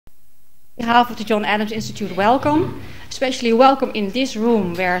On behalf of the John Adams Institute, welcome. Especially welcome in this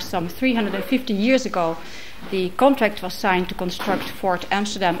room where some 350 years ago the contract was signed to construct Fort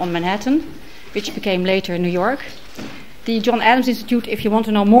Amsterdam on Manhattan, which became later New York. The John Adams Institute, if you want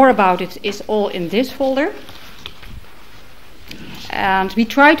to know more about it, is all in this folder. And we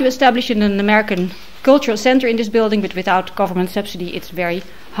try to establish an American cultural center in this building, but without government subsidy it's very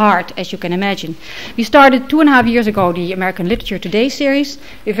hard, as you can imagine. We started 2.5 years ago the American Literature Today series.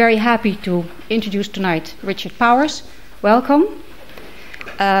 We're very happy to introduce tonight Richard Powers. Welcome.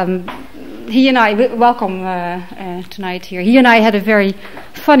 He and I, welcome tonight here. He and I had a very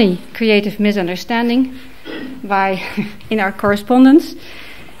funny creative misunderstanding in our correspondence,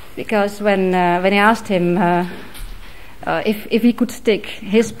 because when I asked him if he could stick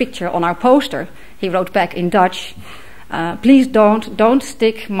his picture on our poster, he wrote back in Dutch, please don't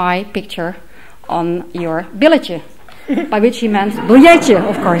stick my picture on your billetje, by which he meant biljetje,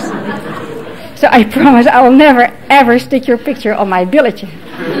 of course. So I promise I will never ever stick your picture on my billetje.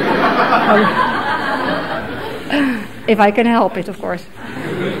 If I can help it, of course.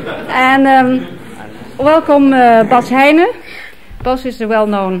 And welcome Bas Heijne. Bas is a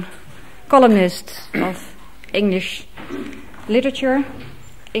well-known columnist of English literature,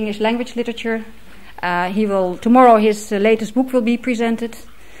 English language literature. Tomorrow his latest book will be presented,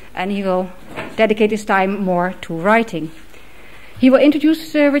 and he will dedicate his time more to writing. He will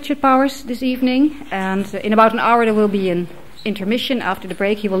introduce Richard Powers this evening, and in about an hour there will be an intermission. After the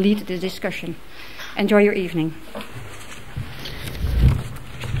break he will lead the discussion. Enjoy your evening.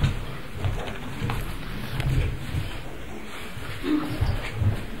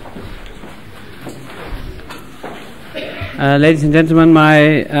 Ladies and gentlemen,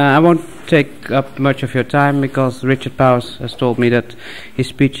 I won't take up much of your time because Richard Powers has told me that his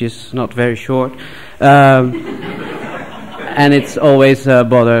speech is not very short, and it's always a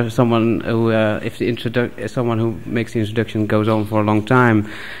bother someone who someone who makes the introduction goes on for a long time.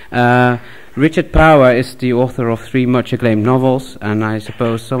 Richard Powers is the author of 3 much acclaimed novels, and I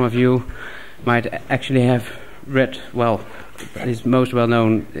suppose some of you might actually have read, well, his most well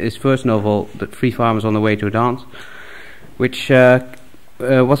known, his first novel, The 3 Farmers on the Way to a Dance, which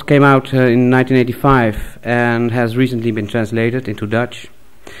came out in 1985 and has recently been translated into Dutch.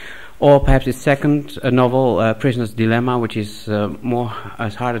 Or perhaps his second novel, Prisoner's Dilemma, which is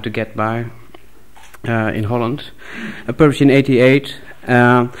harder to get by in Holland, published in 1988.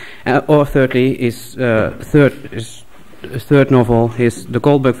 Or thirdly, his third novel is The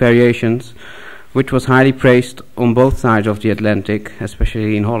Goldberg Variations, which was highly praised on both sides of the Atlantic,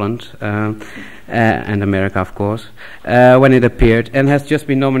 especially in Holland and America, of course, when it appeared, and has just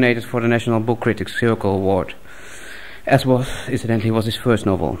been nominated for the National Book Critics Circle Award, as incidentally was his first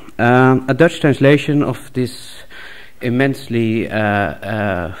novel. A Dutch translation of this immensely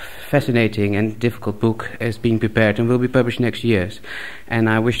fascinating and difficult book is being prepared and will be published next year, and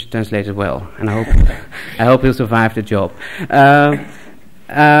I wish to translate it well, and I hope he'll survive the job.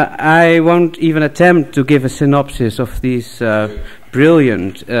 I won't even attempt to give a synopsis of these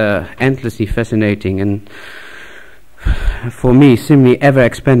brilliant, endlessly fascinating, and for me, simply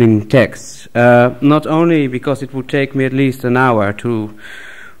ever-expanding texts. Not only because it would take me at least an hour to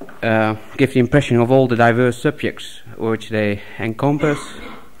give the impression of all the diverse subjects which they encompass,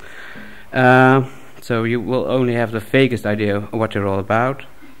 so you will only have the vaguest idea of what they're all about,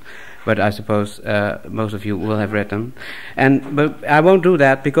 but I suppose most of you will have read them. But I won't do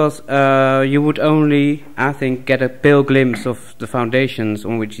that because you would only, I think, get a pale glimpse of the foundations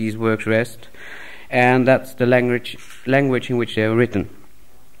on which these works rest, and that's the language in which they are written,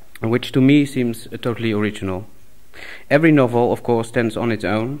 which to me seems totally original. Every novel, of course, stands on its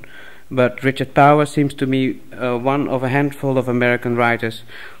own, but Richard Powers seems to me one of a handful of American writers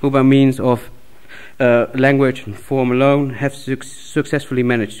who, by means of language and form alone, have successfully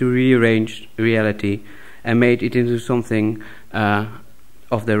managed to rearrange reality and made it into something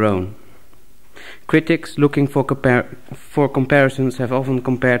of their own. Critics looking for comparisons have often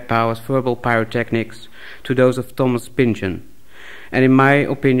compared Powers' verbal pyrotechnics to those of Thomas Pynchon, and in my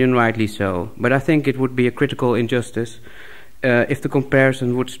opinion rightly so, but I think it would be a critical injustice if the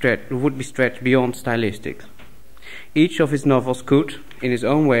comparison would be stretched beyond stylistics. Each of his novels could, in his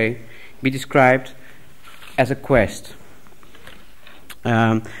own way, be described as a quest,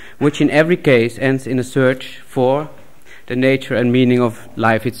 which in every case ends in a search for the nature and meaning of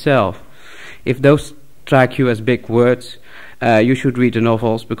life itself. If those strike you as big words, you should read the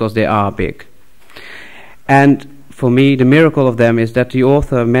novels because they are big. And for me, the miracle of them is that the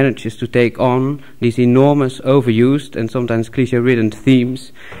author manages to take on these enormous, overused and sometimes cliché-ridden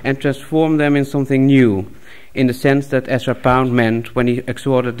themes and transform them in something new, in the sense that Ezra Pound meant when he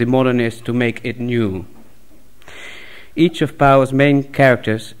exhorted the modernists to make it new. Each of Power's main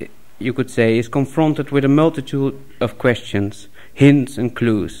characters, you could say, is confronted with a multitude of questions, hints and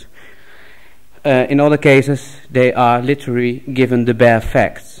clues. In other cases, they are literally given the bare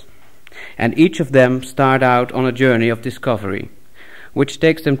facts. And each of them start out on a journey of discovery, which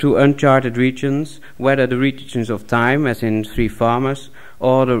takes them to uncharted regions, whether the regions of time, as in Three Farmers,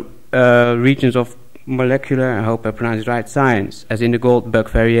 or the regions of molecular, I hope I pronounce it right, science, as in the Goldbug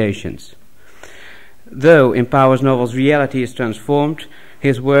Variations. Though in Power's novels reality is transformed,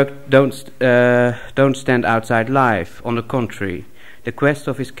 his work don't stand outside life. On the contrary, the quest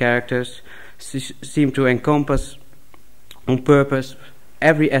of his characters seem to encompass on purpose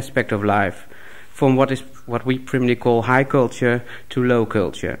every aspect of life, from what we primarily call high culture to low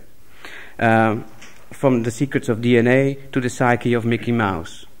culture, from the secrets of DNA to the psyche of Mickey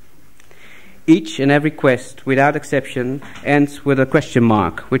Mouse. Each and every quest, without exception, ends with a question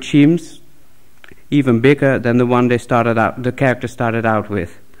mark, which seems even bigger than the one the character started out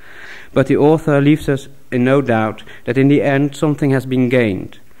with. But the author leaves us in no doubt that in the end something has been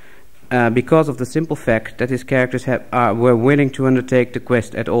gained, because of the simple fact that his characters were willing to undertake the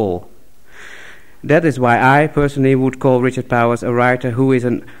quest at all. That is why I personally would call Richard Powers a writer who is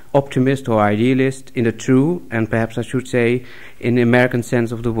an optimist or idealist in the true, and perhaps I should say, in the American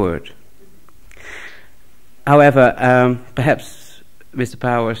sense of the word. However, perhaps Mr.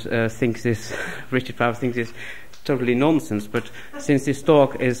 Powers Richard Powers thinks this totally nonsense, but since this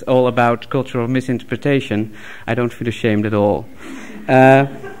talk is all about cultural misinterpretation, I don't feel ashamed at all.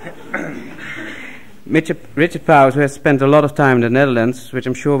 Richard Powers, who has spent a lot of time in the Netherlands, which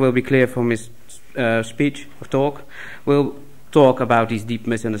I'm sure will be clear from his speech or talk, will talk about these deep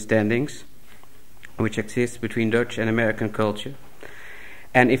misunderstandings which exist between Dutch and American culture,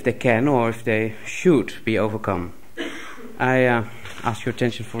 and if they can or if they should be overcome. I ask your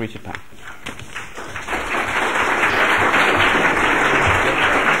attention for Richard Powers.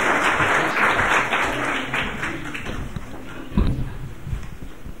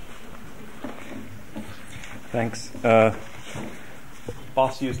 Thanks.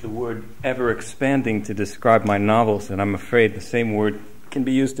 Bas used the word ever-expanding to describe my novels, and I'm afraid the same word can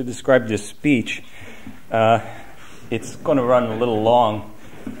be used to describe this speech. It's going to run a little long,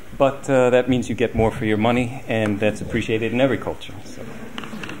 but that means you get more for your money, and that's appreciated in every culture. So.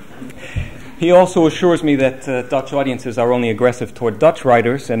 He also assures me that Dutch audiences are only aggressive toward Dutch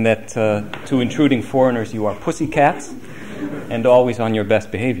writers, and that to intruding foreigners you are pussycats, and always on your best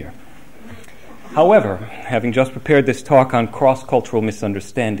behavior. However, having just prepared this talk on cross-cultural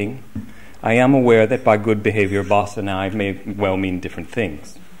misunderstanding, I am aware that by good behavior, Bas and I may well mean different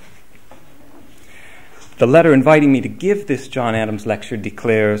things. The letter inviting me to give this John Adams lecture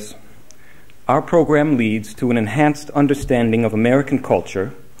declares, "Our program leads to an enhanced understanding of American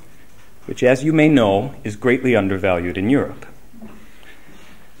culture, which, as you may know, is greatly undervalued in Europe."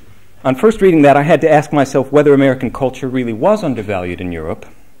 On first reading that, I had to ask myself whether American culture really was undervalued in Europe,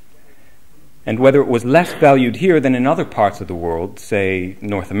 and whether it was less valued here than in other parts of the world, say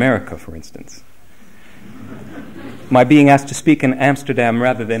North America, for instance. My being asked to speak in Amsterdam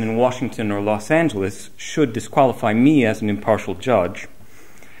rather than in Washington or Los Angeles should disqualify me as an impartial judge.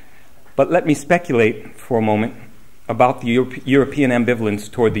 But let me speculate for a moment about the European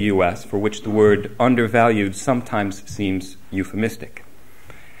ambivalence toward the U.S., for which the word undervalued sometimes seems euphemistic.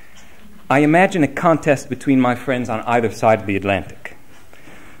 I imagine a contest between my friends on either side of the Atlantic.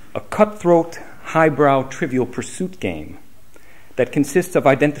 A cutthroat, highbrow, trivial pursuit game that consists of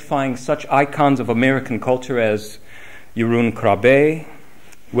identifying such icons of American culture as Jeroen Krabbe,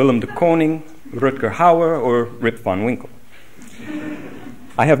 Willem de Koning, Rutger Hauer, or Rip Van Winkle.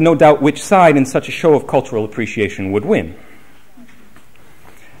 I have no doubt which side in such a show of cultural appreciation would win.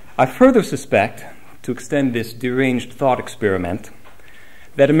 I further suspect, to extend this deranged thought experiment,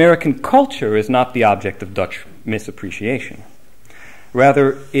 that American culture is not the object of Dutch misappreciation.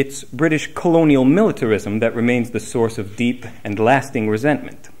 Rather, it's British colonial militarism that remains the source of deep and lasting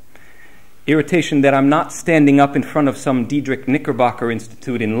resentment. Irritation that I'm not standing up in front of some Diederik Knickerbocker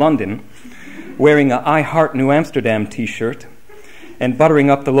Institute in London, wearing a I Heart New Amsterdam t-shirt, and buttering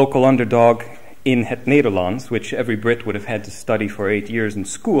up the local underdog in Het Nederlands, which every Brit would have had to study for 8 years in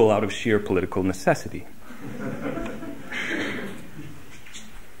school out of sheer political necessity.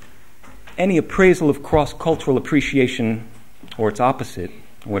 Any appraisal of cross-cultural appreciation, or its opposite,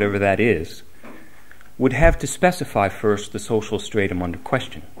 whatever that is, would have to specify first the social stratum under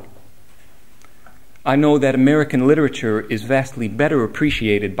question. I know that American literature is vastly better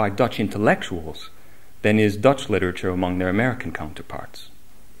appreciated by Dutch intellectuals than is Dutch literature among their American counterparts.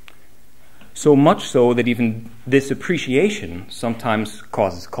 so much so that even this appreciation sometimes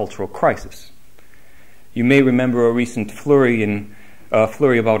causes cultural crisis. You may remember a recent flurry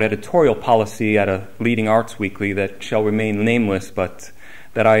about editorial policy at a leading arts weekly that shall remain nameless, but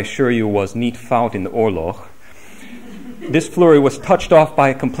that I assure you was niet fout in de oorlog. This flurry was touched off by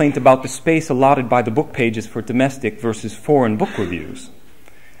a complaint about the space allotted by the book pages for domestic versus foreign book reviews,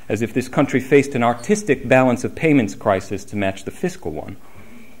 as if this country faced an artistic balance of payments crisis to match the fiscal one.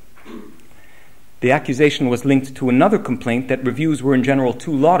 The accusation was linked to another complaint that reviews were in general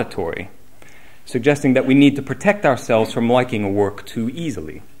too laudatory, suggesting that we need to protect ourselves from liking a work too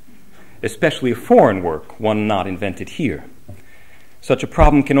easily, especially a foreign work, one not invented here. Such a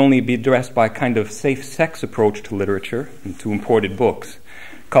problem can only be addressed by a kind of safe sex approach to literature and to imported books,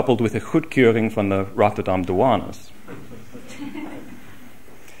 coupled with a goedkeuring van de Rotterdam douanes.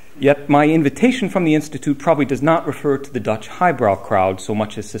 Yet my invitation from the Institute probably does not refer to the Dutch highbrow crowd so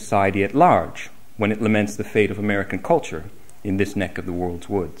much as society at large, when it laments the fate of American culture in this neck of the world's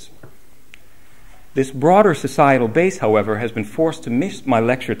woods. This broader societal base, however, has been forced to miss my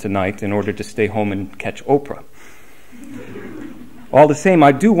lecture tonight in order to stay home and catch Oprah. All the same,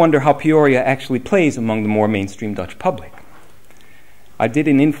 I do wonder how Peoria actually plays among the more mainstream Dutch public. I did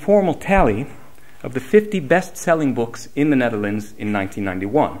an informal tally of the 50 best-selling books in the Netherlands in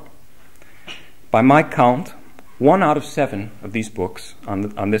 1991. By my count, 1 out of 7 of these books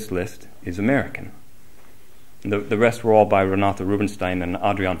on this list is American. The rest were all by Renate Rubinstein and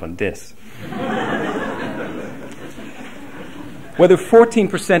Adriaan van Dis. Whether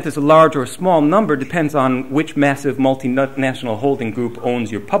 14% is a large or a small number depends on which massive multinational holding group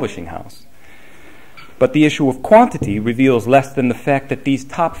owns your publishing house. But the issue of quantity reveals less than the fact that these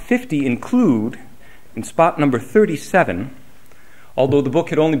top 50 include, in spot number 37, although the book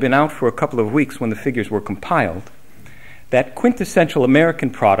had only been out for a couple of weeks when the figures were compiled, that quintessential American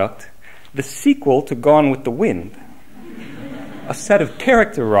product, the sequel to Gone with the Wind, a set of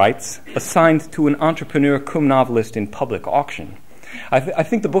character rights assigned to an entrepreneur cum novelist in public auction. I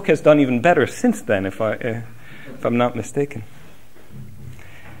think the book has done even better since then, if I'm not mistaken.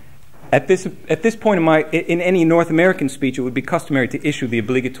 At this point in any North American speech, it would be customary to issue the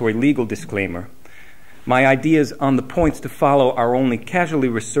obligatory legal disclaimer. My ideas on the points to follow are only casually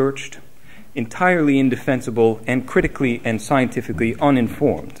researched, entirely indefensible, and critically and scientifically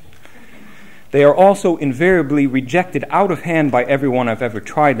uninformed. They are also invariably rejected out of hand by everyone I've ever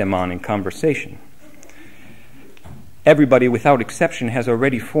tried them on in conversation. Everybody, without exception, has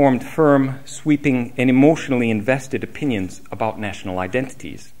already formed firm, sweeping, and emotionally invested opinions about national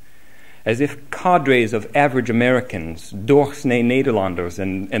identities, as if cadres of average Americans, doorsnee Nederlanders,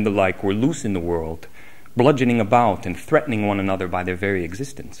 and the like were loose in the world, bludgeoning about and threatening one another by their very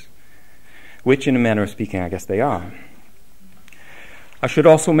existence, which, in a manner of speaking, I guess they are. I should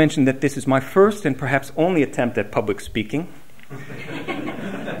also mention that this is my first and perhaps only attempt at public speaking,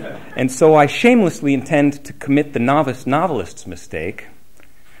 and so I shamelessly intend to commit the novice novelist's mistake,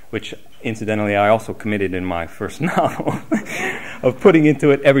 which, incidentally, I also committed in my first novel, of putting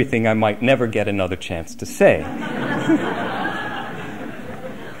into it everything I might never get another chance to say.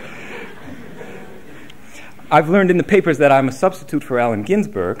 I've learned in the papers that I'm a substitute for Allen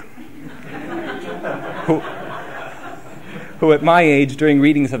Ginsberg, who at my age, during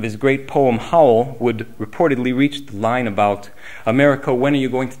readings of his great poem Howl, would reportedly reach the line about, "America, when are you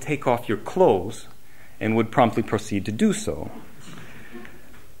going to take off your clothes?" and would promptly proceed to do so.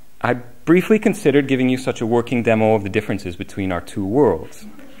 I briefly considered giving you such a working demo of the differences between our two worlds,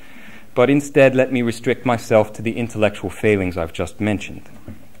 but instead let me restrict myself to the intellectual failings I've just mentioned.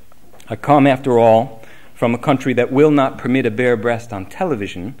 I come, after all, from a country that will not permit a bare breast on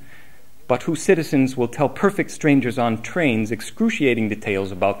television, but whose citizens will tell perfect strangers on trains excruciating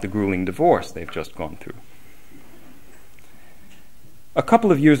details about the grueling divorce they've just gone through. A couple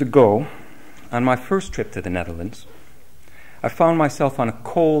of years ago, on my first trip to the Netherlands, I found myself on a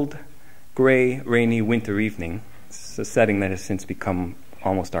cold, gray, rainy winter evening. It's a setting that has since become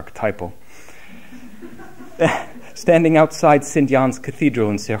almost archetypal. Standing outside St. Jan's Cathedral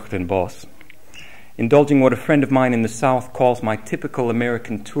in 's-Hertogenbosch, indulging what a friend of mine in the South calls my typical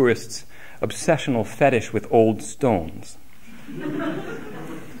American tourist's obsessional fetish with old stones.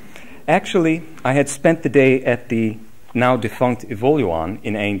 Actually, I had spent the day at the now defunct Evoluan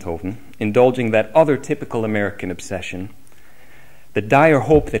in Eindhoven, indulging that other typical American obsession, the dire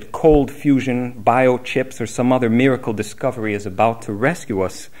hope that cold fusion, biochips, or some other miracle discovery is about to rescue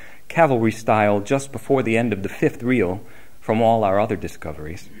us, cavalry style, just before the end of the fifth reel from all our other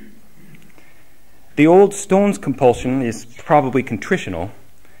discoveries. The old stones compulsion is probably contritional.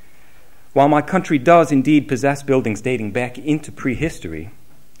 While my country does indeed possess buildings dating back into prehistory,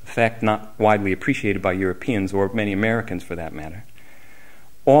 a fact not widely appreciated by Europeans or many Americans for that matter.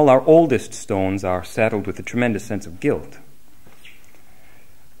 All our oldest stones are saddled with a tremendous sense of guilt.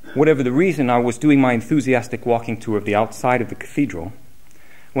 Whatever the reason, I was doing my enthusiastic walking tour of the outside of the cathedral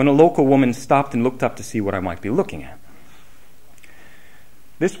when a local woman stopped and looked up to see what I might be looking at.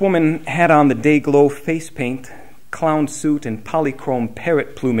 This woman had on the day-glow face paint, clown suit, and polychrome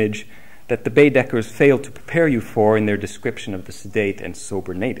parrot plumage that the Baedeckers failed to prepare you for in their description of the sedate and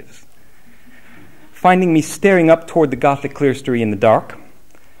sober natives. Finding me staring up toward the Gothic clerestory in the dark,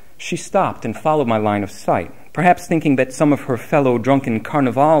 she stopped and followed my line of sight, perhaps thinking that some of her fellow drunken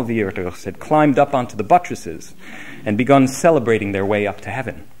carnavalvierders had climbed up onto the buttresses and begun celebrating their way up to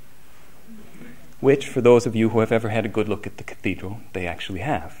heaven, which, for those of you who have ever had a good look at the cathedral, they actually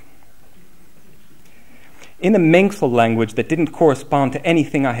have. In a Mengsel language that didn't correspond to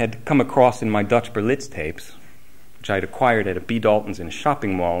anything I had come across in my Dutch Berlitz tapes, which I had acquired at a B. Dalton's in a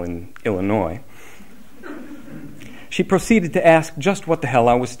shopping mall in Illinois, she proceeded to ask just what the hell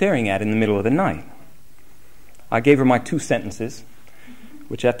I was staring at in the middle of the night. I gave her my 2 sentences,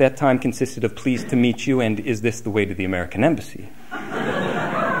 which at that time consisted of "pleased to meet you" and "is this the way to the American Embassy?"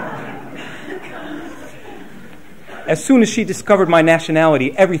 As soon as she discovered my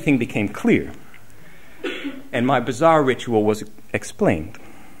nationality, everything became clear, and my bizarre ritual was explained.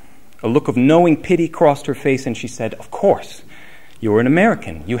 A look of knowing pity crossed her face, and she said, "Of course, you're an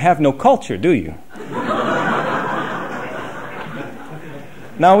American. You have no culture, do you?"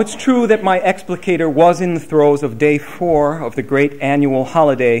 Now, it's true that my explicator was in the throes of day 4 of the great annual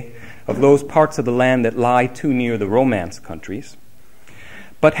holiday of those parts of the land that lie too near the Romance countries.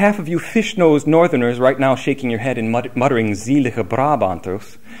 But half of you fish-nosed northerners right now shaking your head and muttering "zielige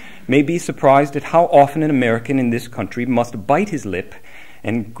Brabanters" may be surprised at how often an American in this country must bite his lip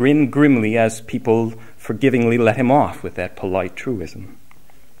and grin grimly as people forgivingly let him off with that polite truism.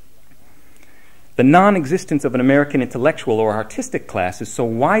 The non-existence of an American intellectual or artistic class is so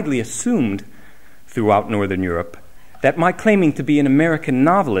widely assumed throughout Northern Europe that my claiming to be an American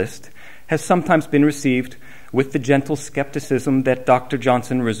novelist has sometimes been received with the gentle skepticism that Dr.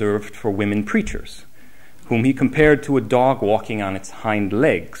 Johnson reserved for women preachers, whom he compared to a dog walking on its hind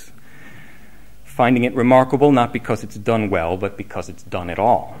legs, finding it remarkable not because it's done well, but because it's done at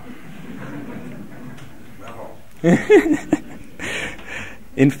all.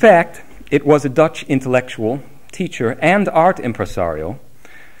 In fact, it was a Dutch intellectual, teacher, and art impresario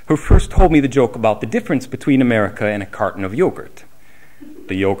who first told me the joke about the difference between America and a carton of yogurt.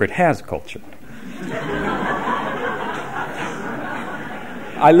 The yogurt has culture.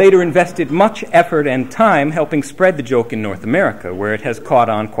 I later invested much effort and time helping spread the joke in North America, where it has caught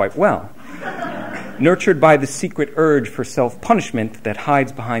on quite well, nurtured by the secret urge for self-punishment that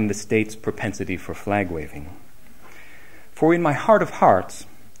hides behind the state's propensity for flag-waving. For in my heart of hearts,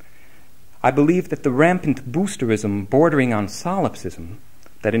 I believe that the rampant boosterism bordering on solipsism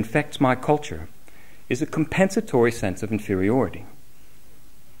that infects my culture is a compensatory sense of inferiority.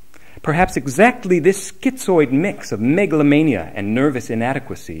 Perhaps exactly this schizoid mix of megalomania and nervous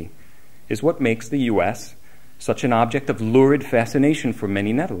inadequacy is what makes the U.S. such an object of lurid fascination for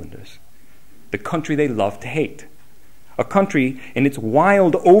many Netherlanders, the country they love to hate, a country in its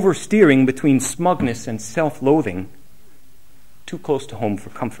wild oversteering between smugness and self-loathing, too close to home for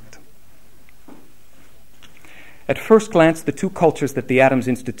comfort. At first glance, the 2 cultures that the Adams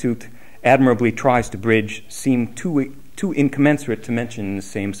Institute admirably tries to bridge seem too incommensurate to mention in the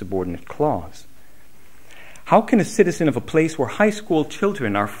same subordinate clause. How can a citizen of a place where high school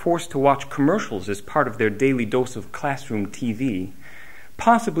children are forced to watch commercials as part of their daily dose of classroom TV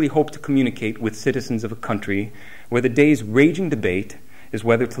possibly hope to communicate with citizens of a country where the day's raging debate is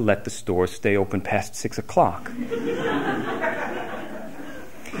whether to let the stores stay open past 6 o'clock?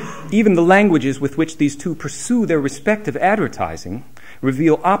 Even the languages with which these 2 pursue their respective advertising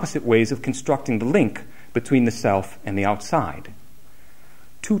reveal opposite ways of constructing the link between the self and the outside.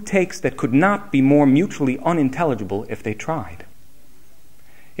 2 takes that could not be more mutually unintelligible if they tried.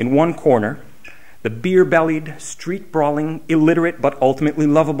 In one corner, the beer-bellied, street-brawling, illiterate but ultimately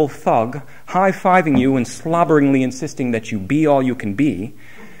lovable thug high-fiving you and slobberingly insisting that you be all you can be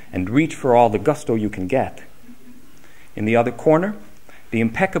and reach for all the gusto you can get. In the other corner, the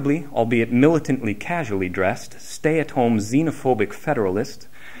impeccably, albeit militantly casually dressed, stay-at-home xenophobic federalist,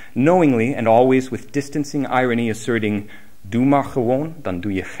 knowingly and always with distancing irony asserting, "Doe maar gewoon, dan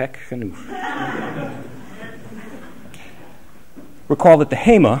doe je gek genoeg." Recall that the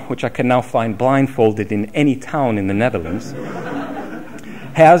HEMA, which I can now find blindfolded in any town in the Netherlands,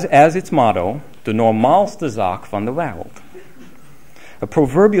 has as its motto, "De normaalste zaak van de wereld." A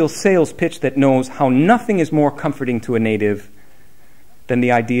proverbial sales pitch that knows how nothing is more comforting to a native than the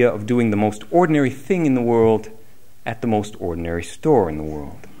idea of doing the most ordinary thing in the world at the most ordinary store in the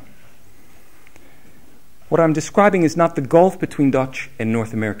world. What I'm describing is not the gulf between Dutch and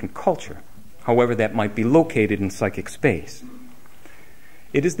North American culture, however that might be located in psychic space.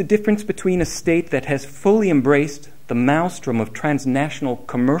 It is the difference between a state that has fully embraced the maelstrom of transnational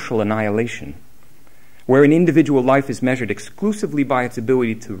commercial annihilation, where an individual life is measured exclusively by its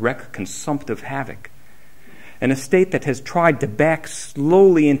ability to wreak consumptive havoc, and a state that has tried to back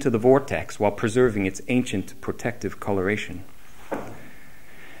slowly into the vortex while preserving its ancient protective coloration.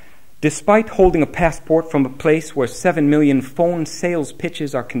 Despite holding a passport from a place where 7 million phone sales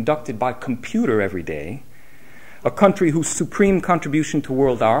pitches are conducted by computer every day, a country whose supreme contribution to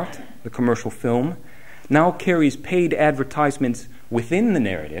world art, the commercial film, now carries paid advertisements within the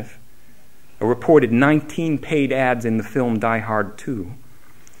narrative, a reported 19 paid ads in the film Die Hard 2,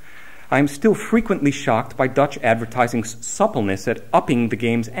 I am still frequently shocked by Dutch advertising's suppleness at upping the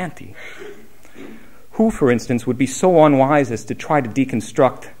game's ante. Who, for instance, would be so unwise as to try to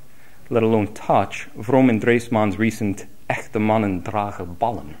deconstruct, let alone touch, Vroom en Dreesman's recent Echte mannen dragen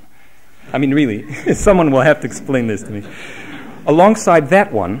ballen? I mean, really, someone will have to explain this to me. Alongside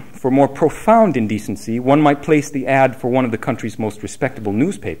that one, for more profound indecency, one might place the ad for one of the country's most respectable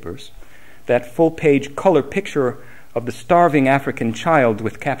newspapers, that full-page color picture of the starving African child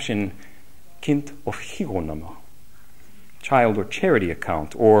with caption, Kind of Gironummer, child or charity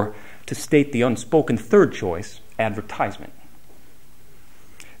account, or, to state the unspoken third choice, advertisement.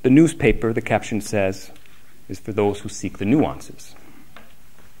 The newspaper, the caption says, is for those who seek the nuances.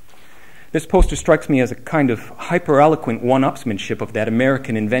 This poster strikes me as a kind of hyper-eloquent one-upsmanship of that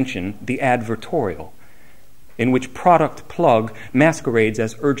American invention, the advertorial, in which product plug masquerades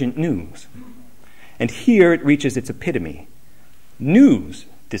as urgent news. And here it reaches its epitome, news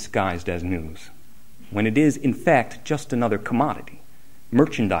disguised as news, when it is, in fact, just another commodity,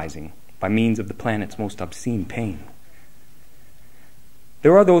 merchandising by means of the planet's most obscene pain.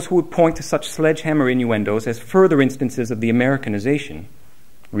 There are those who would point to such sledgehammer innuendos as further instances of the Americanization,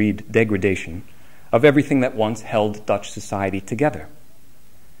 read degradation, of everything that once held Dutch society together.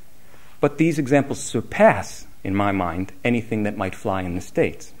 But these examples surpass, in my mind, anything that might fly in the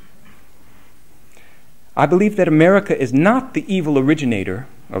States. I believe that America is not the evil originator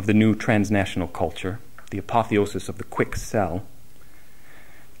of the new transnational culture, the apotheosis of the quick sell,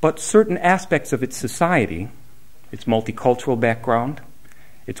 but certain aspects of its society, its multicultural background,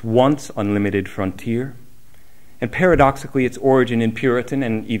 its once unlimited frontier, and paradoxically its origin in Puritan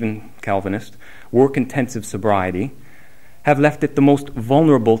and even Calvinist work-intensive sobriety, have left it the most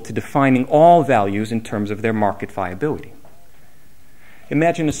vulnerable to defining all values in terms of their market viability.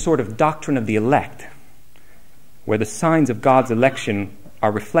 Imagine a sort of doctrine of the elect, where the signs of God's election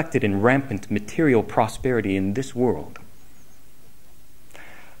are reflected in rampant material prosperity in this world.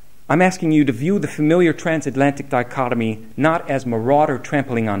 I'm asking you to view the familiar transatlantic dichotomy not as marauder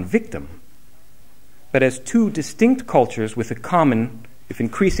trampling on victim, but as two distinct cultures with a common, if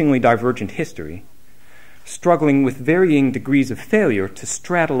increasingly divergent history, struggling with varying degrees of failure to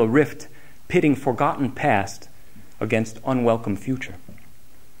straddle a rift pitting forgotten past against unwelcome future.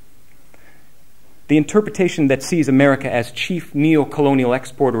 The interpretation that sees America as chief neo-colonial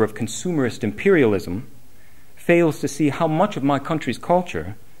exporter of consumerist imperialism fails to see how much of my country's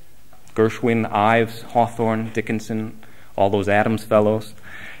culture, Gershwin, Ives, Hawthorne, Dickinson, all those Adams fellows,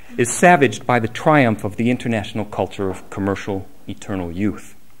 is savaged by the triumph of the international culture of commercial eternal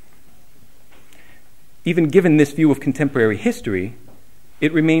youth. Even given this view of contemporary history,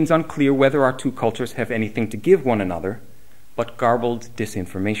 it remains unclear whether our two cultures have anything to give one another but garbled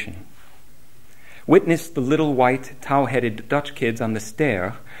disinformation. Witness the little white, tow-headed Dutch kids on the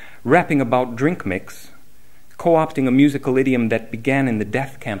stair rapping about drink mix, co-opting a musical idiom that began in the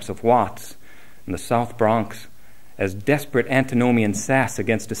death camps of Watts in the South Bronx as desperate antinomian sass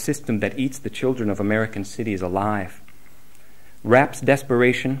against a system that eats the children of American cities alive. Rap's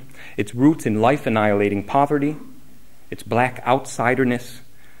desperation, its roots in life-annihilating poverty, its black outsiderness,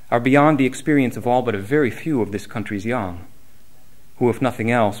 are beyond the experience of all but a very few of this country's young, who, if nothing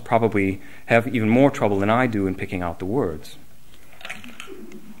else, probably have even more trouble than I do in picking out the words.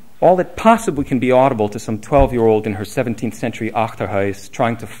 All that possibly can be audible to some 12-year-old in her 17th century achterhuis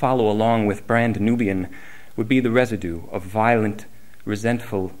trying to follow along with Brand Nubian would be the residue of violent,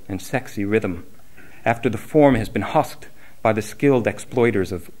 resentful, and sexy rhythm after the form has been husked by the skilled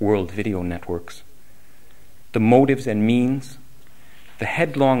exploiters of world video networks. The motives and means, the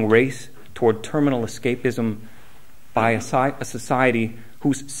headlong race toward terminal escapism by a society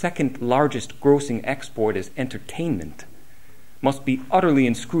whose second largest grossing export is entertainment, must be utterly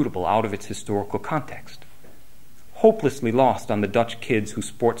inscrutable out of its historical context. hopelessly lost on the Dutch kids who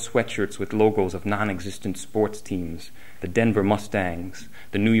sport sweatshirts with logos of non-existent sports teams, the Denver Mustangs,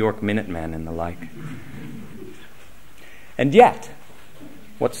 the New York Minutemen, and the like. And yet,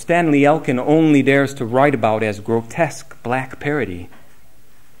 what Stanley Elkin only dares to write about as grotesque black parody,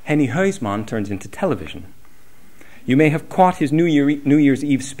 Henny Huisman turns into television. You may have caught his New Year's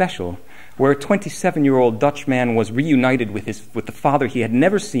Eve special, where a 27-year-old Dutch man was reunited with the father he had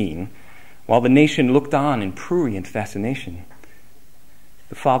never seen, while the nation looked on in prurient fascination.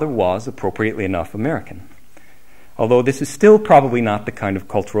 The father was, appropriately enough, American, although this is still probably not the kind of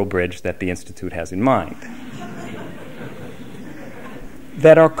cultural bridge that the Institute has in mind.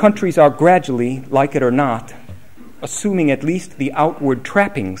 That our countries are gradually, like it or not, assuming at least the outward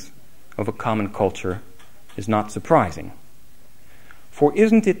trappings of a common culture is not surprising. For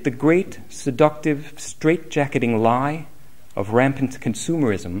isn't it the great, seductive, straitjacketing lie of rampant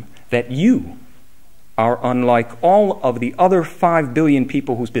consumerism that you are unlike all of the other 5 billion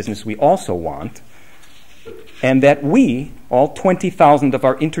people whose business we also want, and that we, all 20,000 of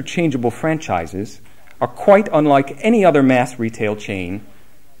our interchangeable franchises, are quite unlike any other mass retail chain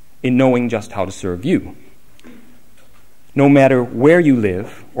in knowing just how to serve you. No matter where you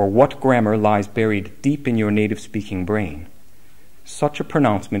live or what grammar lies buried deep in your native-speaking brain, such a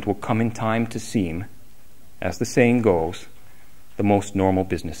pronouncement will come in time to seem, as the saying goes, the most normal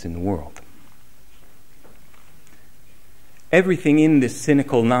business in the world. Everything in this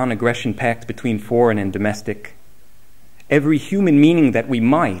cynical non-aggression pact between foreign and domestic, every human meaning that we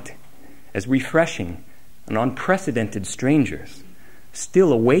might, as refreshing and unprecedented strangers,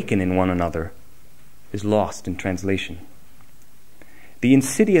 still awaken in one another, is lost in translation. The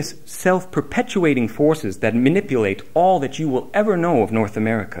insidious self-perpetuating forces that manipulate all that you will ever know of North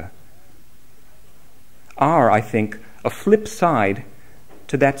America are, I think, a flip side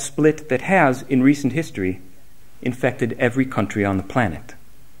to that split that has, in recent history, infected every country on the planet.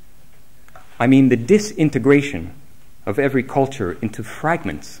 I mean the disintegration of every culture into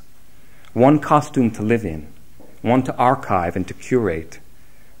fragments, one costume to live in, one to archive and to curate,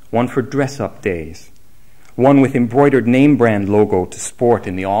 one for dress-up days, one with embroidered name brand logo to sport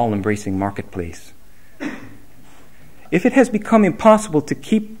in the all-embracing marketplace. If it has become impossible to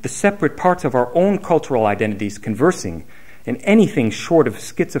keep the separate parts of our own cultural identities conversing in anything short of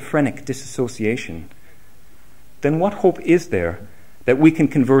schizophrenic disassociation, then what hope is there that we can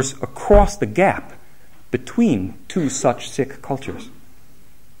converse across the gap between two such sick cultures?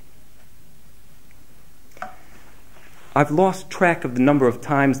 I've lost track of the number of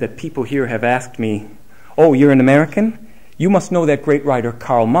times that people here have asked me, "Oh, you're an American? You must know that great writer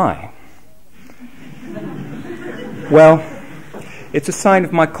Karl May." Well, it's a sign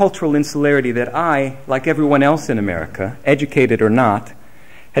of my cultural insularity that I, like everyone else in America, educated or not,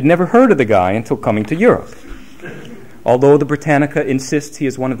 had never heard of the guy until coming to Europe, although the Britannica insists he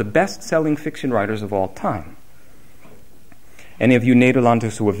is one of the best-selling fiction writers of all time. Any of you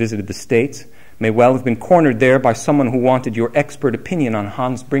Nederlanders who have visited the States may well have been cornered there by someone who wanted your expert opinion on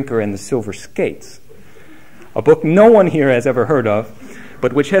Hans Brinker and the Silver Skates, a book no one here has ever heard of,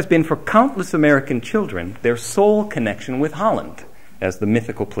 but which has been for countless American children their sole connection with Holland, as the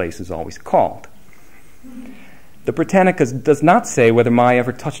mythical place is always called. The Britannica does not say whether May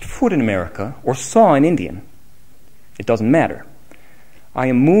ever touched foot in America or saw an Indian. It doesn't matter. I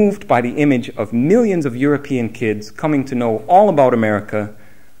am moved by the image of millions of European kids coming to know all about America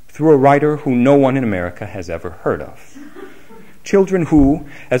through a writer who no one in America has ever heard of. Children who,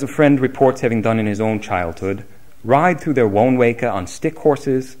 as a friend reports having done in his own childhood, ride through their woonweken on stick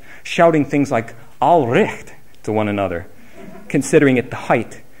horses, shouting things like "Al recht" to one another, considering it the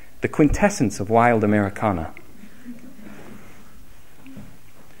height, the quintessence of wild Americana.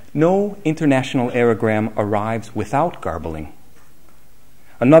 No international aerogram arrives without garbling.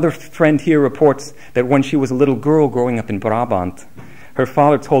 Another friend here reports that when she was a little girl growing up in Brabant, her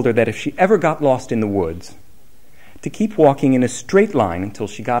father told her that if she ever got lost in the woods, to keep walking in a straight line until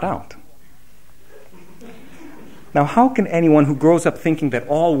she got out. Now, how can anyone who grows up thinking that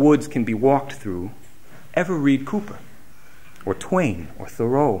all woods can be walked through ever read Cooper, or Twain, or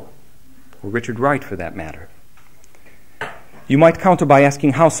Thoreau, or Richard Wright for that matter? You might counter by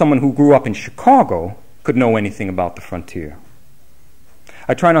asking how someone who grew up in Chicago could know anything about the frontier.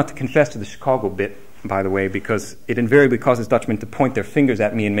 I try not to confess to the Chicago bit, by the way, because it invariably causes Dutchmen to point their fingers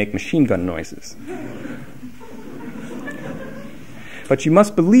at me and make machine gun noises. But you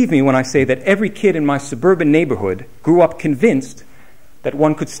must believe me when I say that every kid in my suburban neighborhood grew up convinced that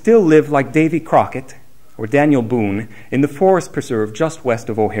one could still live like Davy Crockett or Daniel Boone in the forest preserve just west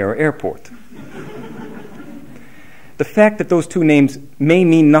of O'Hare Airport. The fact that those two names may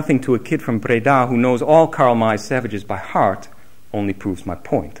mean nothing to a kid from Breda who knows all Karl May's savages by heart only proves my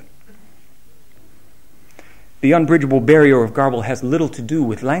point. The unbridgeable barrier of garble has little to do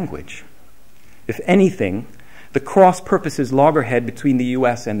with language. If anything, the cross-purposes loggerhead between the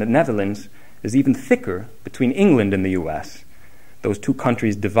US and the Netherlands is even thicker between England and the US, those two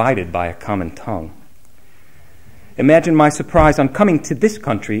countries divided by a common tongue. Imagine my surprise on coming to this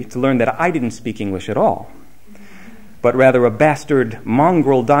country to learn that I didn't speak English at all, but rather a bastard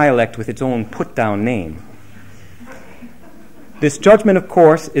mongrel dialect with its own put-down name. This judgment, of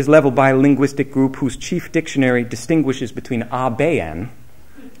course, is leveled by a linguistic group whose chief dictionary distinguishes between ABN,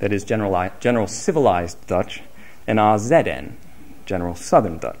 that is General Civilized Dutch, and AZN, General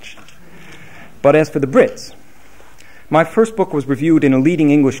Southern Dutch. But as for the Brits, my first book was reviewed in a leading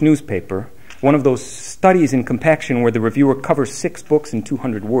English newspaper, one of those studies in compaction where the reviewer covers 6 books in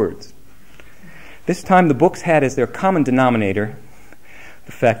 200 words. This time the books had as their common denominator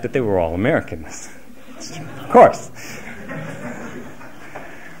the fact that they were all Americans. Of course.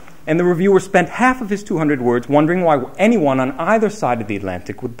 And the reviewer spent half of his 200 words wondering why anyone on either side of the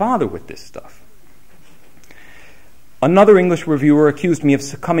Atlantic would bother with this stuff. Another English reviewer accused me of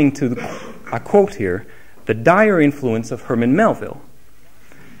succumbing to, I quote here, the dire influence of Herman Melville,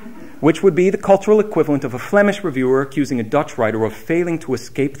 which would be the cultural equivalent of a Flemish reviewer accusing a Dutch writer of failing to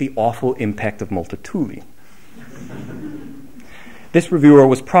escape the awful impact of Multatuli. This reviewer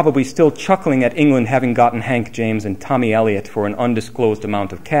was probably still chuckling at England having gotten Hank James and Tommy Elliott for an undisclosed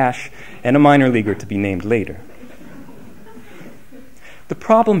amount of cash and a minor leaguer to be named later. The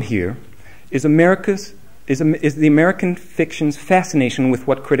problem here is the American fiction's fascination with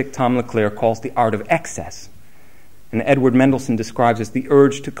what critic Tom LeClaire calls the art of excess, and Edward Mendelsohn describes as the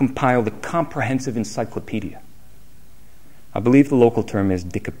urge to compile the comprehensive encyclopedia. I believe the local term is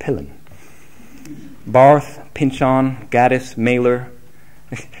dickapillin. Barth, Pynchon, Gaddis, Mailer,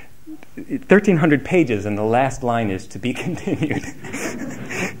 1,300 pages, and the last line is to be continued.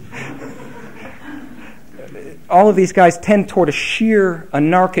 All of these guys tend toward a sheer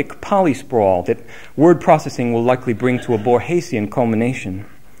anarchic polysprawl that word processing will likely bring to a Borgesian culmination.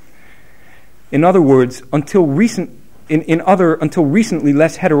 In other words, until recently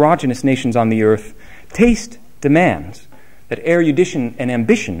less heterogeneous nations on the earth, taste demands that erudition and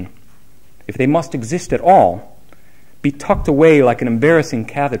ambition, if they must exist at all, be tucked away like an embarrassing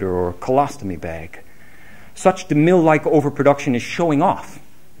catheter or a colostomy bag. Such DeMille-like overproduction is showing off,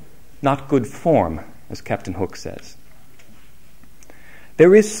 not good form, as Captain Hook says.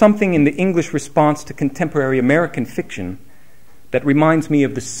 There is something in the English response to contemporary American fiction that reminds me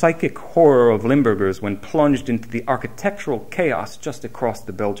of the psychic horror of Limburgers when plunged into the architectural chaos just across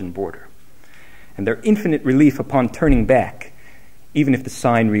the Belgian border, and their infinite relief upon turning back, even if the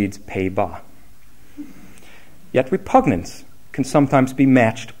sign reads Pays Bas. Yet repugnance can sometimes be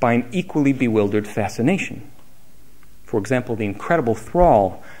matched by an equally bewildered fascination. For example, the incredible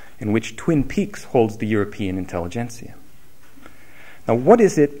thrall in which Twin Peaks holds the European intelligentsia. Now, what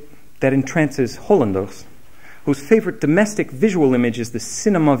is it that entrances Hollanders, whose favorite domestic visual image is the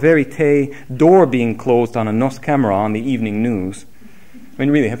cinema verite door being closed on a nos camera on the evening news? I mean,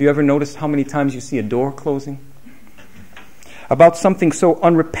 really, have you ever noticed how many times you see a door closing? About something so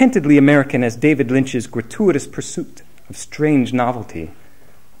unrepentantly American as David Lynch's gratuitous pursuit of strange novelty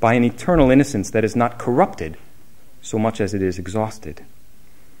by an eternal innocence that is not corrupted so much as it is exhausted.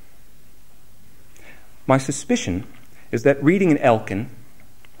 My suspicion is that reading an Elkin,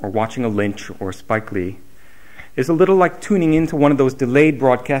 or watching a Lynch or a Spike Lee, is a little like tuning into one of those delayed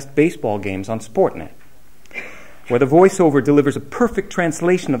broadcast baseball games on Sportnet, where the voiceover delivers a perfect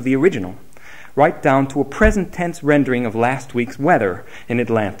translation of the original, right down to a present tense rendering of last week's weather in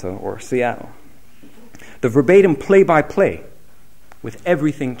Atlanta or Seattle. The verbatim play-by-play, with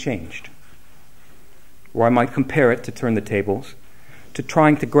everything changed. Or I might compare it, to turn the tables, to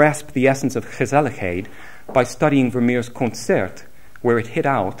trying to grasp the essence of gezelligheid by studying Vermeer's Concert, where it hid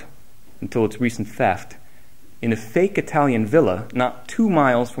out, until its recent theft, in a fake Italian villa not 2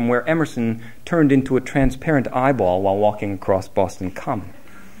 miles from where Emerson turned into a transparent eyeball while walking across Boston Common.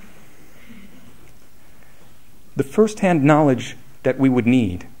 The first-hand knowledge that we would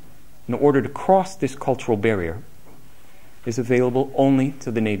need in order to cross this cultural barrier is available only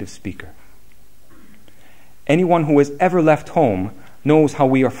to the native speaker. Anyone who has ever left home knows how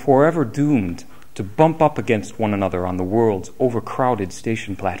we are forever doomed to bump up against one another on the world's overcrowded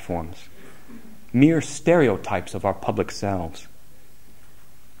station platforms, mere stereotypes of our public selves.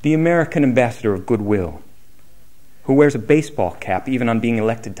 The American ambassador of goodwill, who wears a baseball cap even on being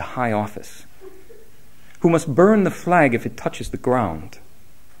elected to high office, who must burn the flag if it touches the ground,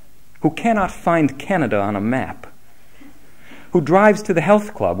 who cannot find Canada on a map, who drives to the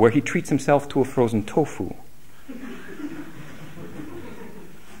health club where he treats himself to a frozen tofu,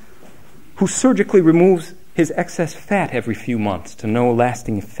 who surgically removes his excess fat every few months to no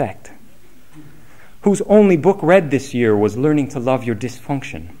lasting effect, whose only book read this year was Learning to Love Your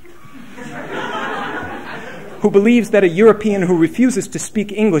Dysfunction, who believes that a European who refuses to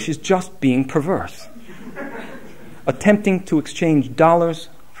speak English is just being perverse, attempting to exchange dollars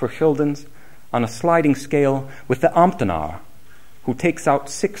for guldens on a sliding scale with the ambtenaar, who takes out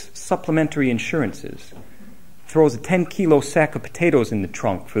 6 supplementary insurances, throws a 10-kilo sack of potatoes in the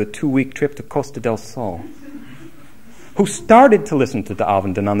trunk for the 2-week trip to Costa del Sol, who started to listen to the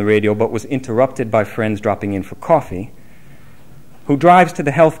Avonden on the radio but was interrupted by friends dropping in for coffee, who drives to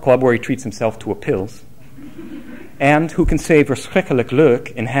the health club where he treats himself to a pills, and who can say verschrikkelijk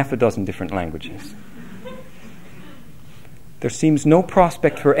leuk in 6 different languages. There seems no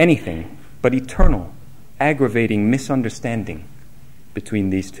prospect for anything but eternal, aggravating misunderstanding between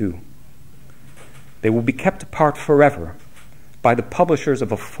these two. They will be kept apart forever by the publishers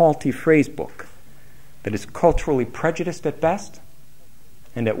of a faulty phrase book that is culturally prejudiced at best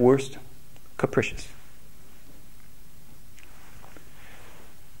and at worst capricious.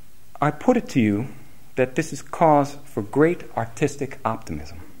 I put it to you that this is cause for great artistic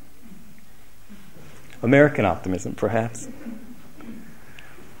optimism. American optimism, perhaps.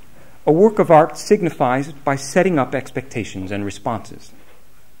 A work of art signifies by setting up expectations and responses,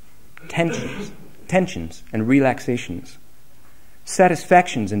 tensions and relaxations,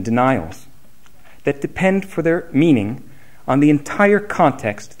 satisfactions and denials that depend for their meaning on the entire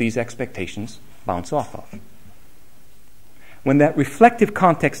context these expectations bounce off of. When that reflective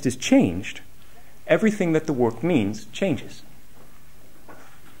context is changed, everything that the work means changes.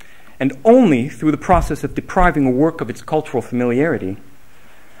 And only through the process of depriving a work of its cultural familiarity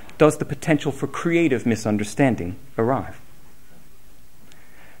does the potential for creative misunderstanding arrive.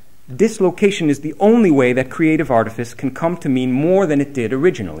 Dislocation is the only way that creative artifice can come to mean more than it did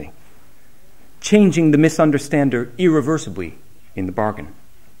originally, changing the misunderstander irreversibly in the bargain.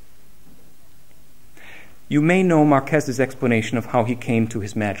 You may know Marquez's explanation of how he came to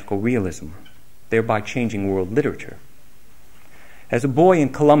his magical realism, thereby changing world literature. As a boy in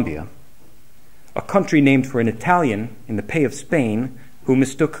Colombia, a country named for an Italian in the pay of Spain who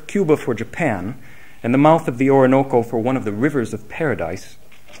mistook Cuba for Japan and the mouth of the Orinoco for one of the rivers of paradise,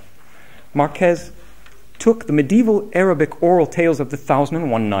 Marquez took the medieval Arabic oral tales of the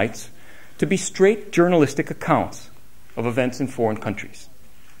 1001 Nights to be straight journalistic accounts of events in foreign countries.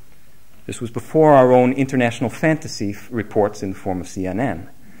 This was before our own international fantasy reports in the form of CNN.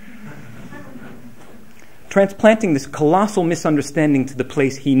 Transplanting this colossal misunderstanding to the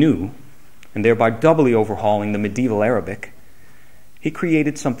place he knew, and thereby doubly overhauling the medieval Arabic, he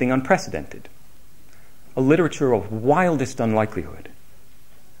created something unprecedented, a literature of wildest unlikelihood,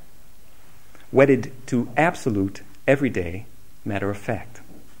 wedded to absolute, everyday matter of fact.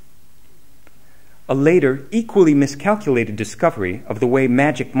 A later, equally miscalculated discovery of the way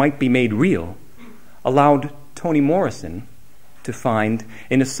magic might be made real allowed Toni Morrison to find,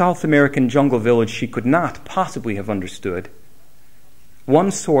 in a South American jungle village she could not possibly have understood,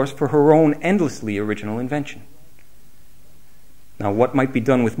 one source for her own endlessly original invention. Now, what might be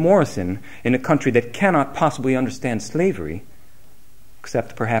done with Morrison in a country that cannot possibly understand slavery,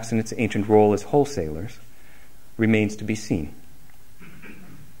 except perhaps in its ancient role as wholesalers, remains to be seen.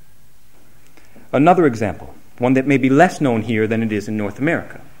 Another example, one that may be less known here than it is in North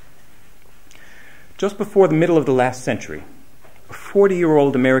America. Just before the middle of the last century, a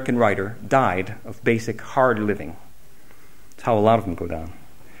 40-year-old American writer died of basic hard living. That's how a lot of them go down.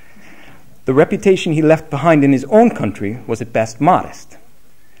 The reputation he left behind in his own country was at best modest,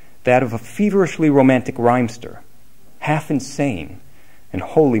 that of a feverishly romantic rhymester, half insane and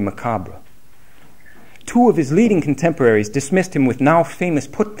wholly macabre. 2 of his leading contemporaries dismissed him with now famous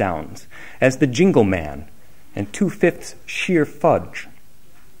put-downs as the Jingle Man and 2/5 sheer fudge.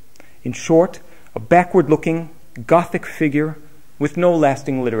 In short, a backward-looking, Gothic figure with no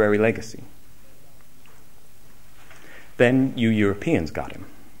lasting literary legacy. Then you Europeans got him.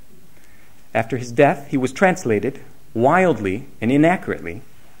 After his death, he was translated, wildly and inaccurately,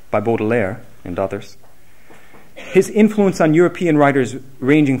 by Baudelaire and others. His influence on European writers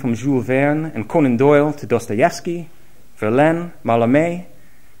ranging from Jules Verne and Conan Doyle to Dostoevsky, Verlaine, Mallarmé,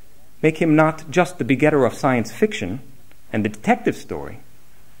 make him not just the begetter of science fiction and the detective story,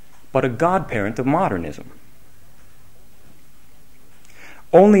 but a godparent of modernism.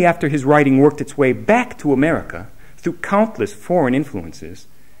 Only after his writing worked its way back to America through countless foreign influences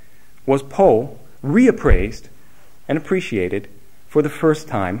was Poe reappraised and appreciated for the first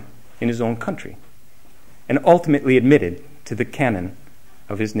time in his own country, and ultimately admitted to the canon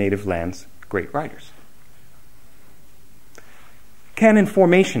of his native land's great writers. Canon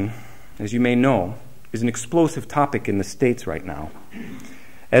formation, as you may know, is an explosive topic in the States right now,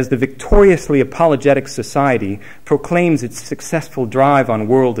 as the victoriously apologetic society proclaims its successful drive on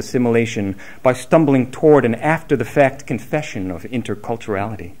world assimilation by stumbling toward an after-the-fact confession of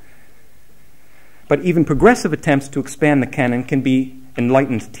interculturality. But even progressive attempts to expand the canon can be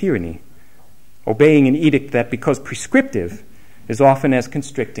enlightened tyranny, obeying an edict that, because prescriptive, is often as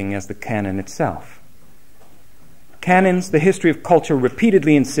constricting as the canon itself. Canons, the history of culture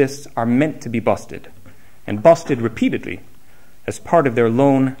repeatedly insists, are meant to be busted, and busted repeatedly as part of their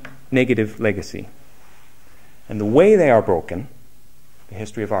lone negative legacy. And the way they are broken, the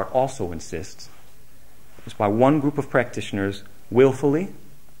history of art also insists, is by one group of practitioners willfully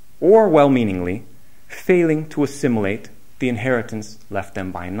or well-meaningly failing to assimilate the inheritance left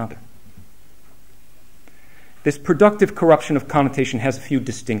them by another. This productive corruption of connotation has a few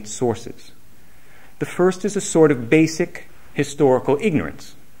distinct sources. The first is a sort of basic historical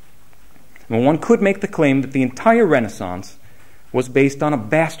ignorance. And one could make the claim that the entire Renaissance was based on a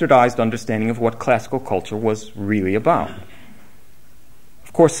bastardized understanding of what classical culture was really about.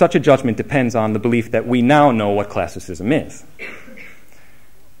 Of course, such a judgment depends on the belief that we now know what classicism is.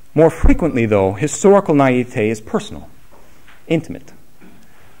 More frequently, though, historical naivete is personal, intimate,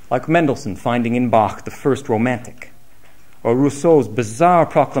 like Mendelssohn finding in Bach the first romantic, or Rousseau's bizarre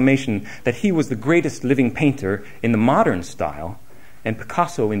proclamation that he was the greatest living painter in the modern style and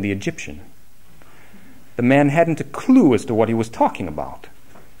Picasso in the Egyptian. The man hadn't a clue as to what he was talking about,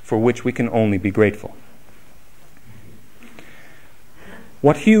 for which we can only be grateful.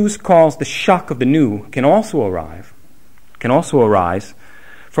 What Hughes calls the shock of the new can also arise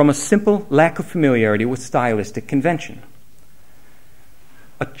from a simple lack of familiarity with stylistic convention.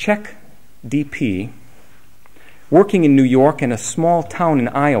 A Czech DP working in New York in a small town in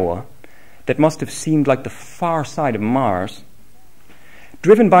Iowa that must have seemed like the far side of Mars,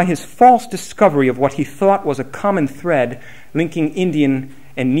 driven by his false discovery of what he thought was a common thread linking Indian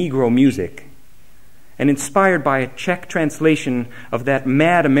and Negro music, and inspired by a Czech translation of that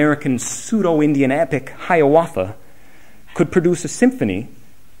mad American pseudo-Indian epic Hiawatha, could produce a symphony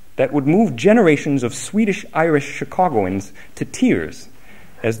that would move generations of Swedish-Irish Chicagoans to tears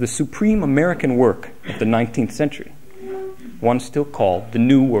as the supreme American work of the 19th century, one still called the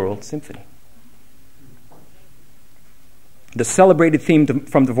New World Symphony. The celebrated theme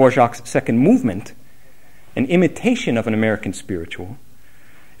from Dvorak's second movement, an imitation of an American spiritual,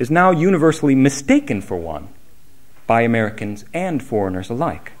 is now universally mistaken for one by Americans and foreigners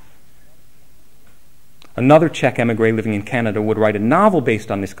alike. Another Czech emigre living in Canada would write a novel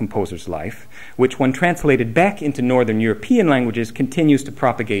based on this composer's life, which, when translated back into Northern European languages, continues to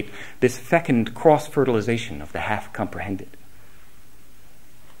propagate this fecund cross-fertilization of the half-comprehended.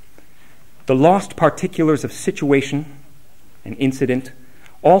 The lost particulars of situation and incident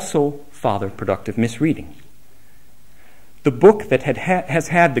also father productive misreading. The book that has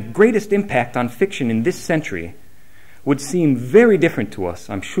had the greatest impact on fiction in this century would seem very different to us,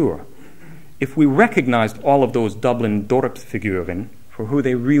 I'm sure, if we recognized all of those Dublin Dorpsfiguren for who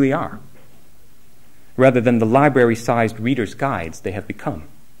they really are, rather than the library-sized reader's guides they have become.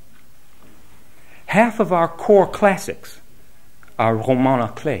 Half of our core classics are romans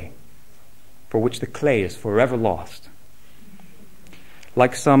à clé, for which the clay is forever lost.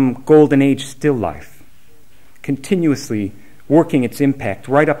 Like some golden age still life, continuously working its impact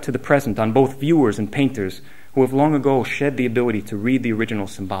right up to the present on both viewers and painters who have long ago shed the ability to read the original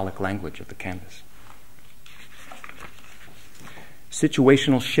symbolic language of the canvas.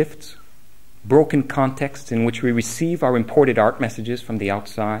 Situational shifts, broken contexts in which we receive our imported art messages from the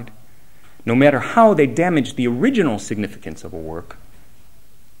outside, no matter how they damage the original significance of a work,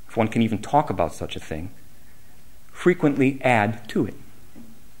 if one can even talk about such a thing, frequently add to it.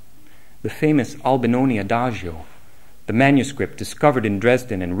 The famous Albinoni Adagio, the manuscript discovered in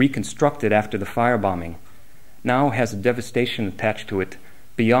Dresden and reconstructed after the firebombing, now has a devastation attached to it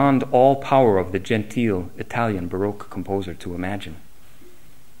beyond all power of the genteel Italian Baroque composer to imagine.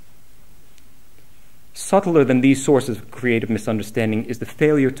 Subtler than these sources of creative misunderstanding is the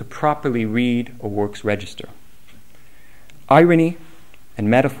failure to properly read a work's register. Irony and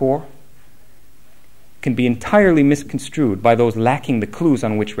metaphor can be entirely misconstrued by those lacking the clues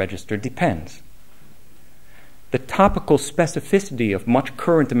on which register depends. The topical specificity of much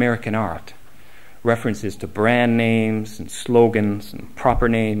current American art, references to brand names and slogans and proper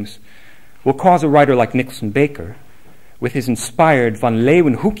names, will cause a writer like Nicholson Baker, with his inspired von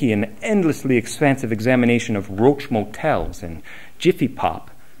Leeuwenhoekian endlessly expansive examination of Roach motels and Jiffy Pop,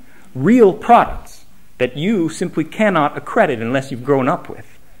 real products that you simply cannot accredit unless you've grown up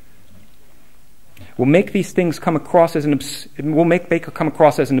with, will make these things come across as will make Baker come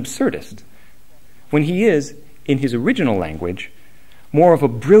across as an absurdist, when he is, in his original language, more of a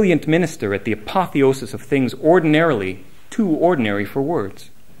brilliant minister at the apotheosis of things ordinarily too ordinary for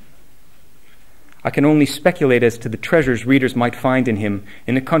words. I can only speculate as to the treasures readers might find in him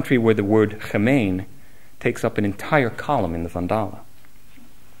in a country where the word gemeen takes up an entire column in the Vandala.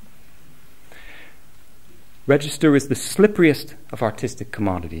 Register is the slipperiest of artistic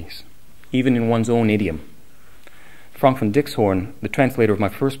commodities, even in one's own idiom. Frank van Dixhoorn, the translator of my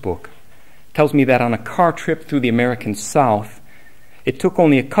first book, tells me that on a car trip through the American South, it took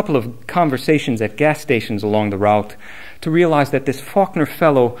only a couple of conversations at gas stations along the route to realize that this Faulkner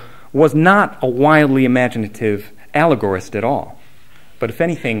fellow was not a wildly imaginative allegorist at all, but if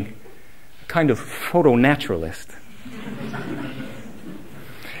anything, a kind of photo-naturalist.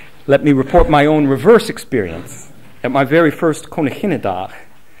 Let me report my own reverse experience at my very first Koninginnedag.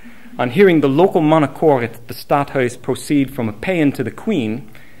 On hearing the local monochord at the Stadhuis proceed from a paean to the Queen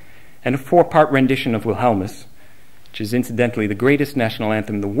and a 4-part rendition of Wilhelmus, which is incidentally the greatest national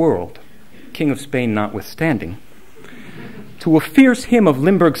anthem in the world, King of Spain notwithstanding, to a fierce hymn of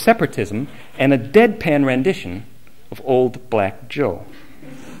Limburg separatism and a deadpan rendition of Old Black Joe.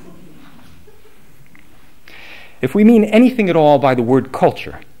 If we mean anything at all by the word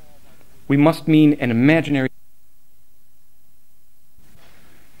culture, we must mean an imaginary.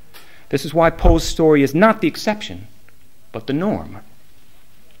 This is why Poe's story is not the exception, but the norm.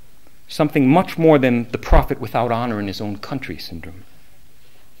 Something much more than the prophet without honor in his own country syndrome.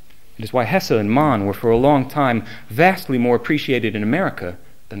 It is why Hesse and Mann were for a long time vastly more appreciated in America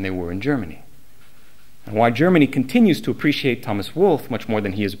than they were in Germany. And why Germany continues to appreciate Thomas Wolfe much more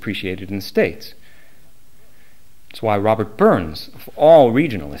than he is appreciated in the States. It's why Robert Burns, of all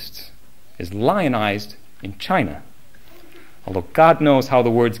regionalists, is lionized in China. Although God knows how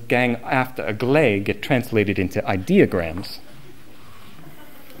the words gang after a glay get translated into ideograms.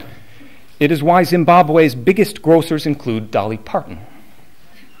 It is why Zimbabwe's biggest grocers include Dolly Parton.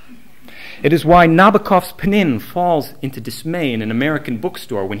 It is why Nabokov's Penin falls into dismay in an American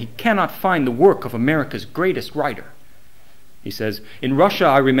bookstore when he cannot find the work of America's greatest writer. He says, "In Russia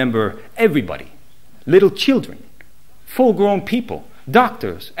I remember everybody, little children, full-grown people,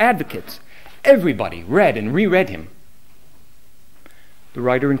 doctors, advocates, everybody read and reread him." The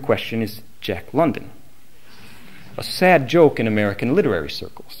writer in question is Jack London, a sad joke in American literary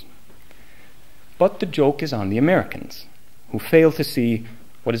circles. But the joke is on the Americans, who fail to see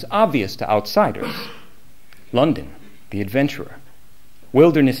what is obvious to outsiders. London, the adventurer,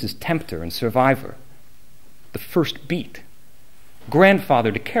 wilderness's tempter and survivor, the first beat,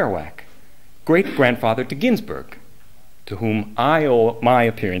 grandfather to Kerouac, great-grandfather to Ginsberg, to whom I owe my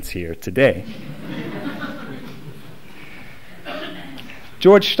appearance here today.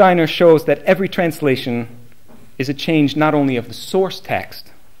 George Steiner shows that every translation is a change not only of the source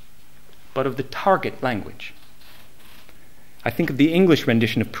text, but of the target language. I think of the English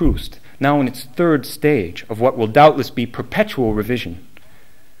rendition of Proust, now in its 3rd stage of what will doubtless be perpetual revision.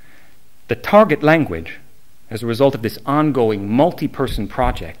 The target language, as a result of this ongoing multi-person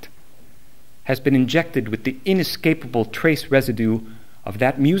project, has been injected with the inescapable trace residue of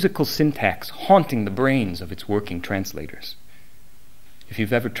that musical syntax haunting the brains of its working translators. If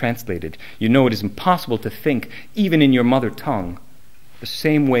you've ever translated, you know it is impossible to think, even in your mother tongue, the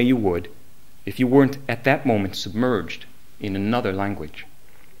same way you would if you weren't at that moment submerged in another language.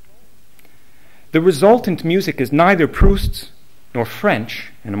 The resultant music is neither Proust's nor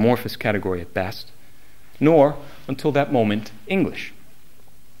French, an amorphous category at best, nor, until that moment, English.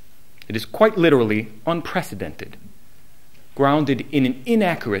 It is quite literally unprecedented, grounded in an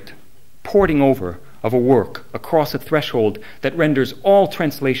inaccurate porting over of a work across a threshold that renders all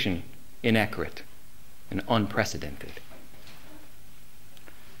translation inaccurate and unprecedented.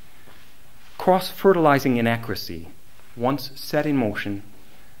 Cross-fertilizing inaccuracy, once set in motion,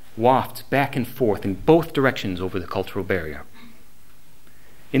 wafts back and forth in both directions over the cultural barrier.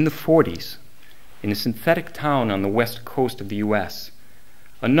 In the 40s, in a synthetic town on the west coast of the US,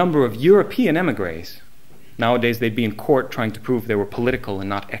 a number of European emigres, nowadays they'd be in court trying to prove they were political and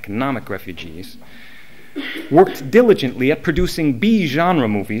not economic refugees, worked diligently at producing B-genre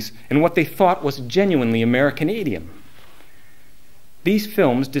movies in what they thought was a genuinely American idiom. These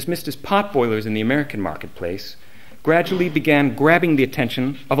films, dismissed as potboilers in the American marketplace, gradually began grabbing the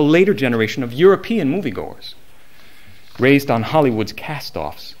attention of a later generation of European moviegoers, raised on Hollywood's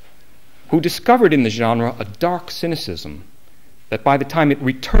cast-offs, who discovered in the genre a dark cynicism that by the time it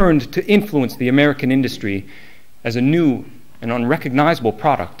returned to influence the American industry as a new and unrecognizable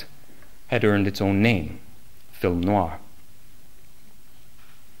product, had earned its own name, film noir.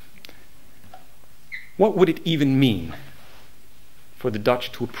 What would it even mean for the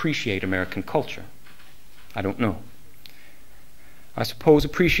Dutch to appreciate American culture? I don't know. I suppose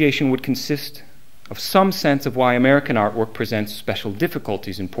appreciation would consist of some sense of why American artwork presents special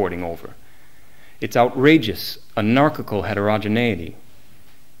difficulties in porting over. Its outrageous, anarchical heterogeneity,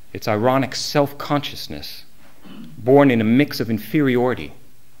 its ironic self-consciousness, born in a mix of inferiority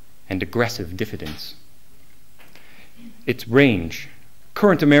and aggressive diffidence. Its range.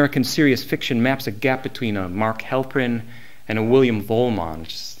 Current American serious fiction maps a gap between a Mark Halperin and a William Vollmann,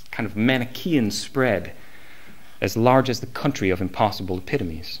 just kind of Manichaean spread, as large as the country of impossible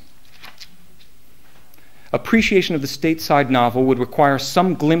epitomes. Appreciation of the stateside novel would require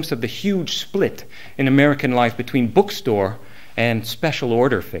some glimpse of the huge split in American life between bookstore and special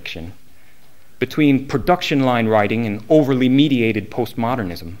order fiction, between production line writing and overly mediated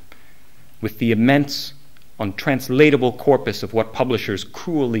postmodernism, with the immense, untranslatable corpus of what publishers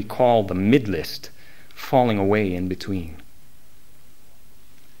cruelly call the midlist falling away in between.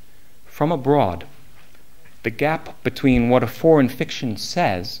 From abroad, the gap between what a foreign fiction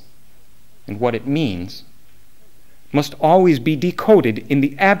says and what it means must always be decoded in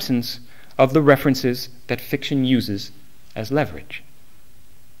the absence of the references that fiction uses as leverage.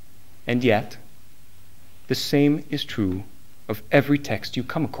 And yet, the same is true of every text you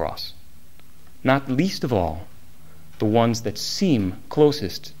come across, not least of all the ones that seem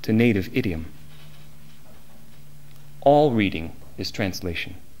closest to native idiom. All reading is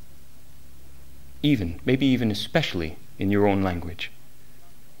translation, maybe even especially in your own language.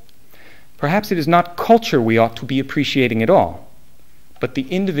 Perhaps it is not culture we ought to be appreciating at all, but the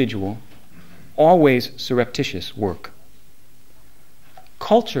individual, always surreptitious work.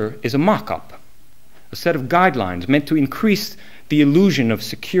 Culture is a mock-up, a set of guidelines meant to increase the illusion of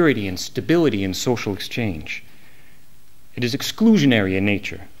security and stability in social exchange. It is exclusionary in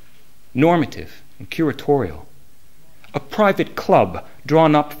nature, normative and curatorial, a private club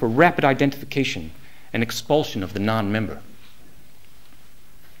drawn up for rapid identification and expulsion of the non-member.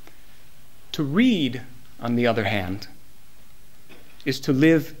 To read, on the other hand, is to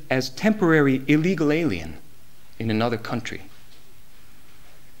live as temporary illegal alien in another country.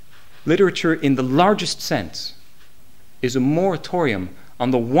 Literature, in the largest sense, is a moratorium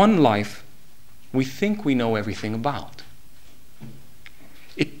on the one life we think we know everything about.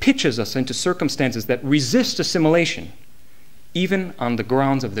 It pitches us into circumstances that resist assimilation, even on the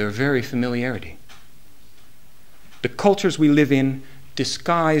grounds of their very familiarity. The cultures we live in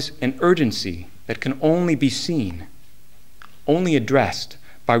disguise an urgency that can only be seen, only addressed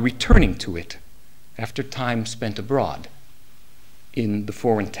by returning to it after time spent abroad in the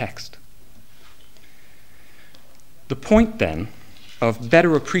foreign text. The point, then, of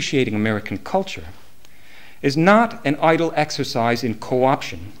better appreciating American culture is not an idle exercise in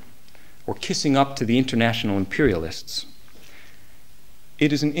co-option or kissing up to the international imperialists.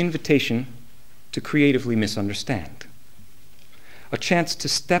 It is an invitation to creatively misunderstand, a chance to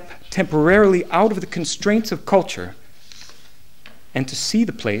step temporarily out of the constraints of culture and to see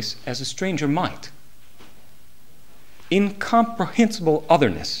the place as a stranger might. Incomprehensible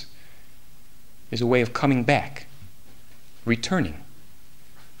otherness is a way of coming back, returning,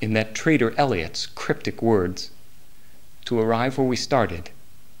 in that Trader Eliot's cryptic words, to arrive where we started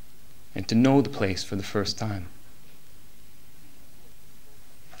and to know the place for the first time.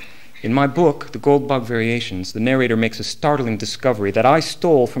 In my book, The Goldbug Variations, the narrator makes a startling discovery that I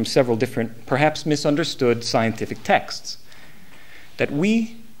stole from several different, perhaps misunderstood scientific texts, that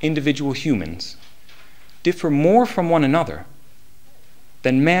we, individual humans, differ more from one another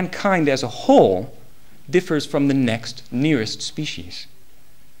than mankind as a whole differs from the next nearest species.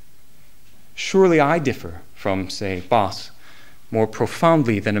 Surely I differ from, say, Bas more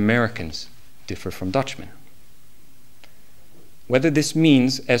profoundly than Americans differ from Dutchmen. Whether this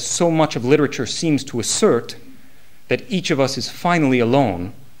means, as so much of literature seems to assert, that each of us is finally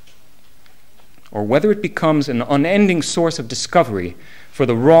alone, or whether it becomes an unending source of discovery for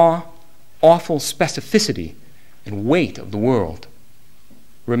the raw, awful specificity and weight of the world,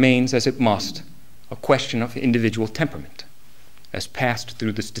 remains, as it must, a question of individual temperament, as passed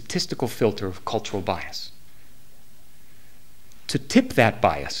through the statistical filter of cultural bias. To tip that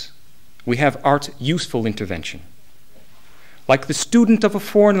bias, we have art's useful intervention. Like the student of a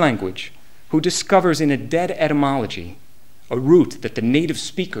foreign language who discovers in a dead etymology a root that the native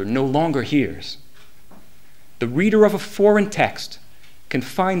speaker no longer hears, the reader of a foreign text can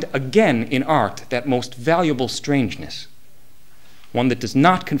find again in art that most valuable strangeness, one that does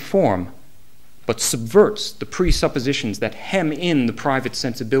not conform but subverts the presuppositions that hem in the private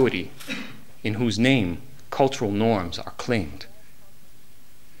sensibility in whose name cultural norms are claimed.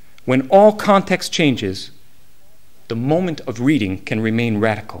 When all context changes, the moment of reading can remain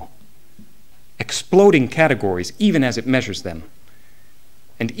radical, exploding categories even as it measures them.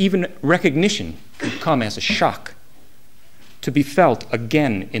 And even recognition can come as a shock, to be felt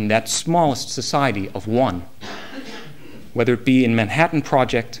again in that smallest society of one, whether it be in Manhattan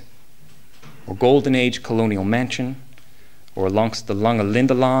Project, or Golden Age colonial mansion, or alongst the Lange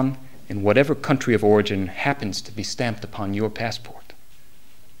Lindelaan, in whatever country of origin happens to be stamped upon your passport.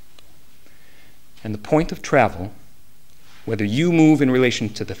 And the point of travel, whether you move in relation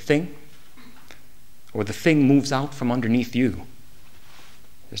to the thing, or the thing moves out from underneath you,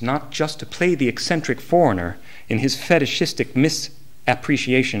 is not just to play the eccentric foreigner in his fetishistic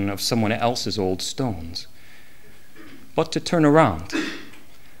misappreciation of someone else's old stones, but to turn around,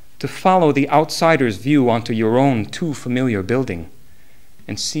 to follow the outsider's view onto your own too familiar building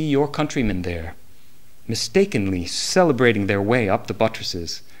and see your countrymen there, mistakenly celebrating their way up the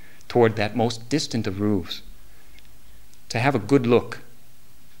buttresses toward that most distant of roofs, to have a good look,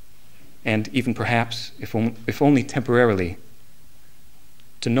 and even perhaps, if only temporarily,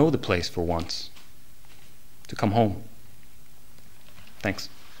 to know the place for once, to come home. Thanks.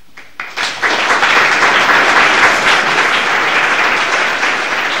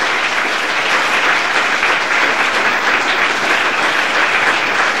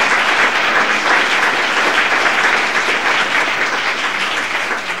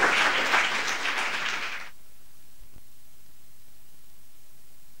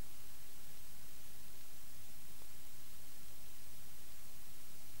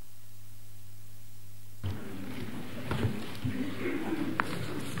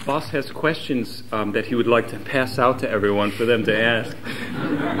 Bas has questions that he would like to pass out to everyone for them to ask.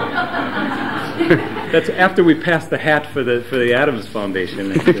 That's after we pass the hat for the Adams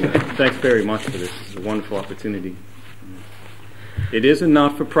Foundation. Thanks very much for this. It's a wonderful opportunity. It is a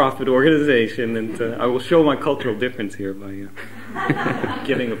not-for-profit organization, and I will show my cultural difference here by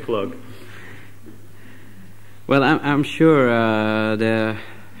giving a plug. Well, I'm sure there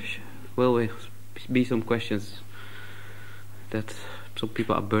will be some questions that some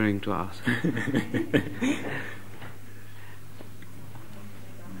people are burning to ask.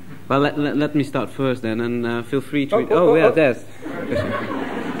 Well, let me start first then, and feel free to... There's...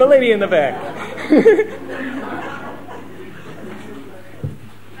 The lady in the back.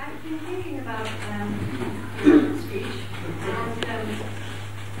 I've been thinking about your speech, and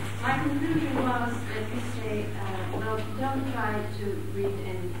my conclusion was that you say, don't try to read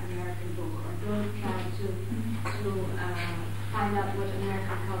an American book, or don't try to find out what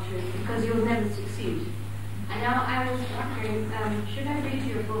American culture is, because you'll never succeed. And now I was wondering, should I read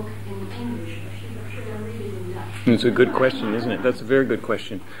your book in English, or should I read it in Dutch? It's a good question, isn't it? That's a very good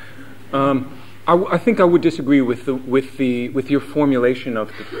question. I think I would disagree with your formulation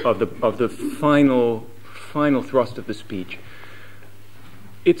of the final thrust of the speech.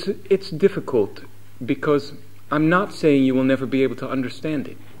 It's difficult because I'm not saying you will never be able to understand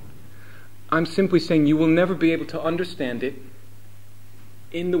it. I'm simply saying you will never be able to understand it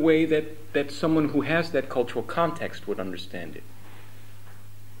in the way that someone who has that cultural context would understand it.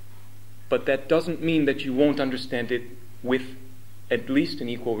 But that doesn't mean that you won't understand it with at least an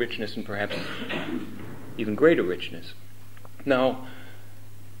equal richness and perhaps even greater richness. Now,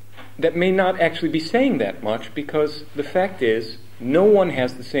 that may not actually be saying that much, because the fact is no one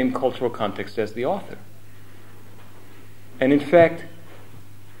has the same cultural context as the author. And in fact,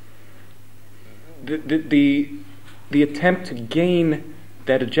 the attempt to gain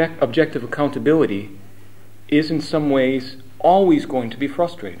that objective accountability is in some ways always going to be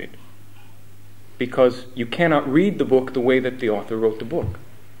frustrated, because you cannot read the book the way that the author wrote the book.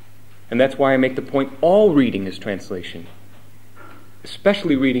 And that's why I make the point all reading is translation,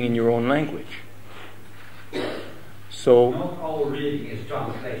 especially reading in your own language. So, not all reading is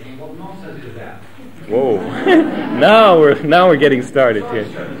translation. What nonsense is that? Whoa! now we're getting started here.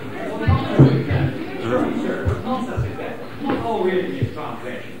 What nonsense is that? Not all reading is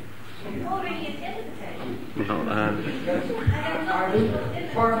translation. All reading is interpretation.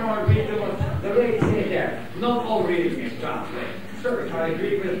 Far more readable. The lady said there. Not all reading is translation. Sir, I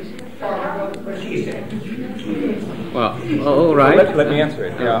agree with far more what she said. Well, all right. Well, let me answer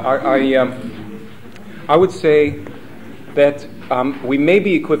it. Yeah, I would say that we may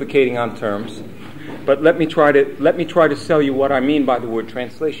be equivocating on terms, but let me try to sell you what I mean by the word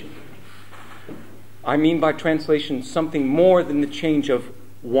translation. I mean by translation something more than the change of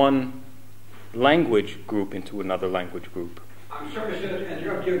one language group into another language group. I'm sorry to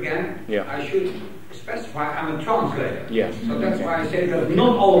interrupt you again. Yeah. I should specify I'm a translator. Yes. So that's why I say that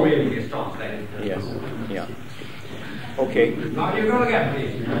not all reading is translated. Yes. Yeah. Okay. Now you go again,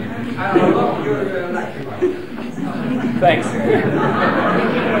 please. I love your lecture. Thanks.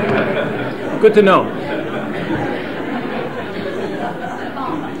 Good to know.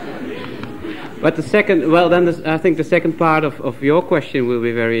 But the second, well, then I think the second part of your question will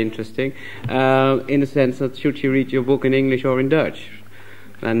be very interesting, in the sense that should you read your book in English or in Dutch?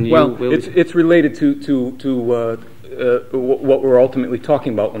 And it's related to what we're ultimately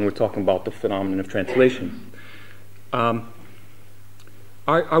talking about when we're talking about the phenomenon of translation. I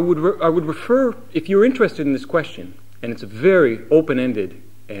would refer, if you're interested in this question, and it's a very open-ended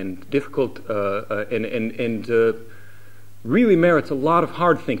and difficult and really merits a lot of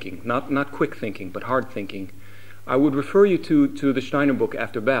hard thinking, not quick thinking, but hard thinking. I would refer you to the Steiner book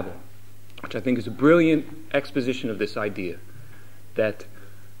After Babel, which I think is a brilliant exposition of this idea that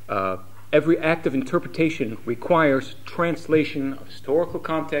every act of interpretation requires translation of historical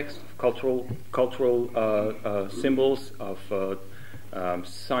context, of cultural symbols, of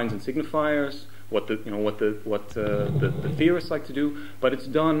signs and signifiers, what the theorists like to do, but it's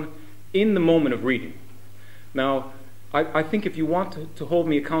done in the moment of reading. Now, I think if you want to hold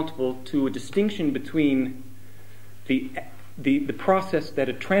me accountable to a distinction between the process that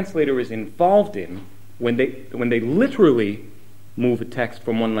a translator is involved in when they literally move a text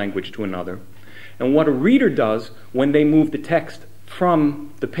from one language to another, and what a reader does when they move the text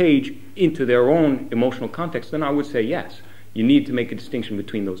from the page into their own emotional context, then I would say yes. You need to make a distinction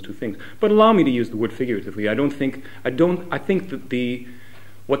between those two things. But allow me to use the word figuratively. I think that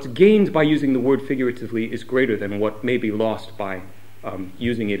what's gained by using the word figuratively is greater than what may be lost by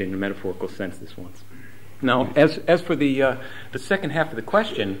using it in a metaphorical sense this once. Now, as for the second half of the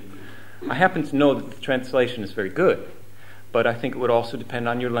question, I happen to know that the translation is very good, but I think it would also depend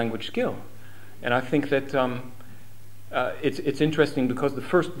on your language skill. And I think that it's interesting because the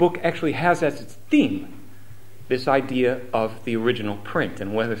first book actually has as its theme this idea of the original print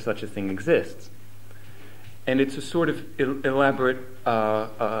and whether such a thing exists. And it's a sort of elaborate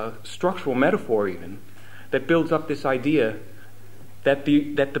structural metaphor even that builds up this idea that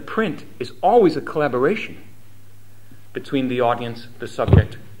the print is always a collaboration between the audience, the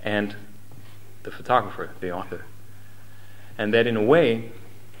subject, and the photographer, the author. And that in a way,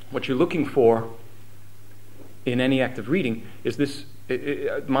 what you're looking for in any act of reading is this.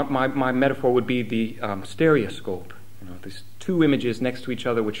 My metaphor would be the stereoscope. There's two images next to each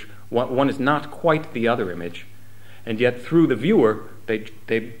other, which one is not quite the other image, and yet through the viewer they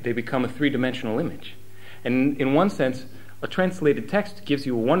become a three-dimensional image. And in one sense, a translated text gives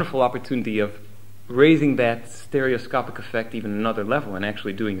you a wonderful opportunity of raising that stereoscopic effect even another level and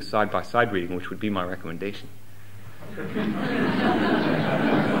actually doing a side-by-side reading, which would be my recommendation.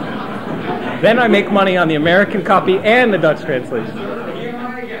 Then I make money on the American copy and the Dutch translation. Here am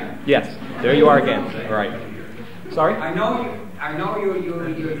I again. Yes, there you are again. Right. Sorry? I know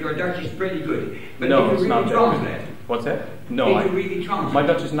your Dutch is pretty good. But No, did it's you not really that translate? good. What's that? No, Did you really translate? my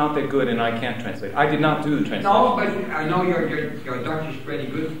Dutch is not that good, and I can't translate. I did not do the translation. No, but I know your Dutch is pretty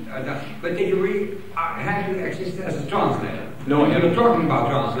good. But did you really have you existed as a translator? No, I haven't. You're talking about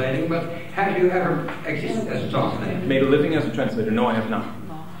translating, but have you ever existed as a translator? Made a living as a translator? No, I have not.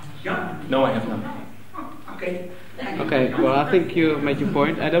 Yeah. No, I have not. Okay. Okay, well, I think you made your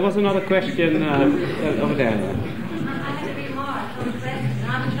point. There was another question over there. I have to remark on the question.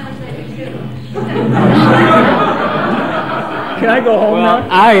 I'm a translator too. Can I go home now?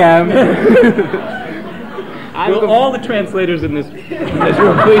 I am. Will all the translators in this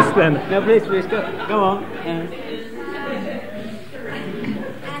room please stand? No, please, go on. And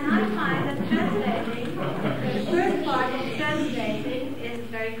I find that translating, the first part of translating is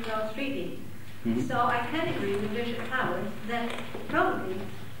very close reading. Mm-hmm. So I can agree with Bishop Howard that probably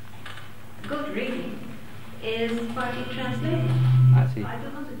good reading is partly translating. I see. I do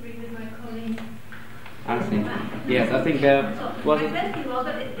not agree with my colleague. I see. Yes, I think So was my question was,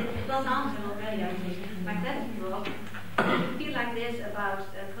 but it was answered already, I think. My question was, if you feel like this about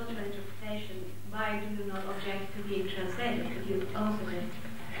cultural interpretation, why do you not object to being translated? Could you also did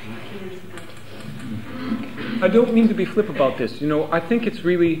a few minutes ago? I don't mean to be flip about this. I think it's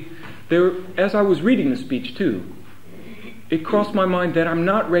really there. As I was reading the speech too, it crossed my mind that I'm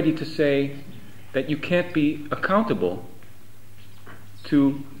not ready to say that you can't be accountable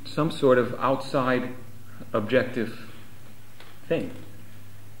to some sort of outside objective thing.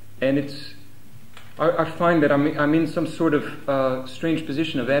 And I find that I'm in some sort of strange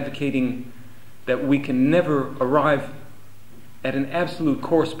position of advocating that we can never arrive at an absolute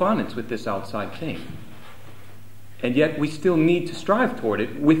correspondence with this outside thing. And yet we still need to strive toward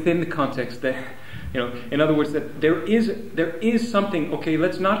it within the context that, in other words, that there is something, okay,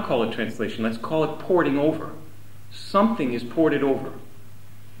 let's not call it translation, let's call it porting over. Something is ported over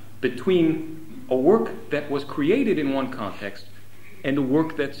between a work that was created in one context and a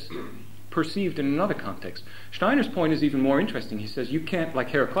work that's perceived in another context. Steiner's point is even more interesting. He says you can't, like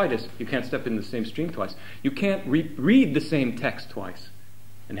Heraclitus, you can't step in the same stream twice. You can't read the same text twice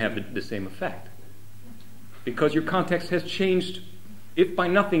and have the same effect. Because your context has changed, if by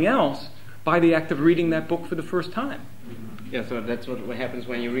nothing else, by the act of reading that book for the first time. Yeah, so that's what happens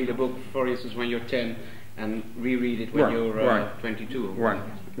when you read a book, for instance, when you're 10, and reread it when you're 22. Right.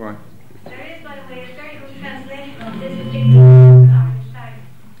 There is, by the way, a very good translation of this particular Einstein.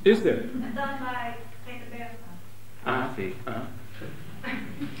 Is there? Done by Peter Bergman. I see.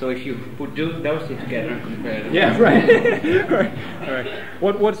 So if you put those two together and compare them. Yeah, right. right.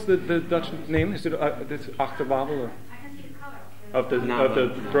 What's the Dutch name? Is it this Achterbabel? Or? I can see the color Of the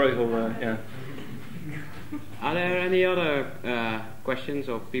Bruegel, yeah. Are there any other questions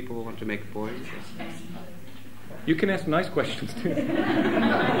or people who want to make a point? You can ask nice questions too. I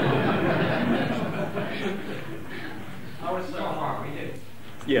was so far, we did.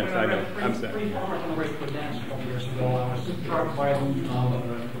 Yes, I know. I'm Three sorry. farmers on the way to a dance a couple years ago. I was struck by the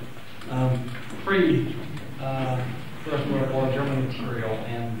First World War German material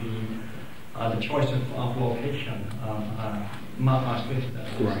and the choice of location. Maastricht,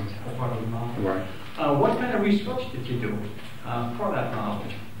 Right. part of the novel. Right. What kind of research did you do for that novel?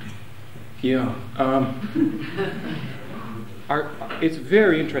 Yeah. It's a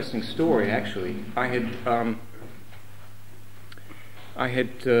very interesting story, actually. I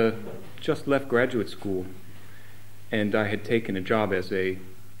had just left graduate school, and I had taken a job as a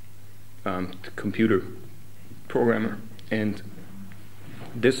computer programmer. And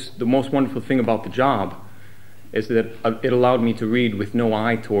the most wonderful thing about the job is that it allowed me to read with no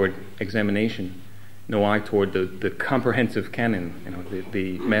eye toward examination, no eye toward the comprehensive canon,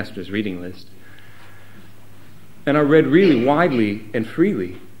 the master's reading list. And I read really widely and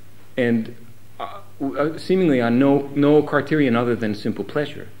freely, and seemingly on no criterion other than simple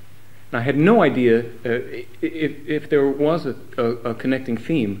pleasure. And I had no idea if there was a connecting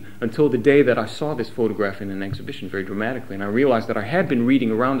theme until the day that I saw this photograph in an exhibition very dramatically, and I realized that I had been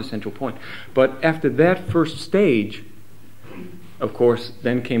reading around a central point. But after that first stage, of course,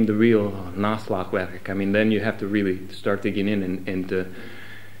 then came the real naslagwerk. I mean, then you have to really start digging in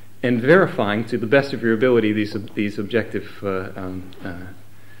and verifying to the best of your ability these objective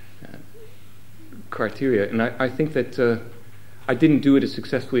criteria. And I think that I didn't do it as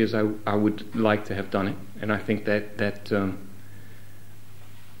successfully as I would like to have done it. And I think that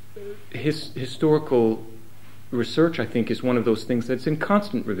historical research, I think, is one of those things that's in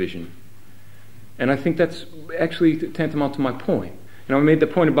constant revision. And I think that's actually tantamount to my point. I made the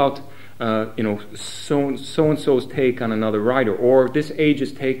point about so-and-so's take on another writer, or this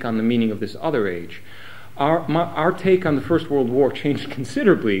age's take on the meaning of this other age. Our take on the First World War changed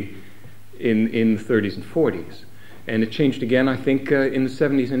considerably in the 30s and 40s. And it changed again, I think, in the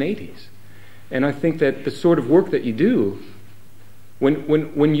 70s and 80s. And I think that the sort of work that you do,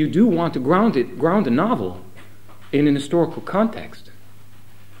 when you do want to ground a novel in an historical context,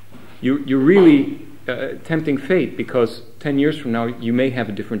 you're really tempting fate, because 10 years from now you may have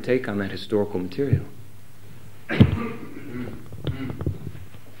a different take on that historical material.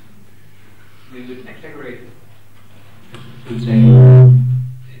 Exaggerate. Would say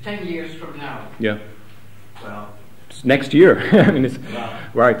 10 years from now. Yeah. Well, It's next year. I mean, it's wow.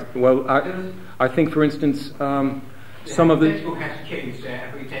 right. Well, I think, for instance, some of the textbook has to change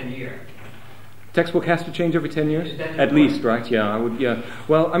every 10 years. Textbook has to change every 10 years? Is that At least, right? Yeah, I would. Yeah.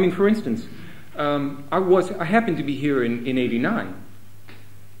 Well, I mean, for instance, I happened to be here in '89,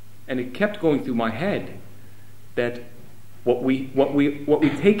 and it kept going through my head that what we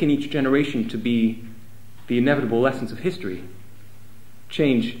take in each generation to be the inevitable lessons of history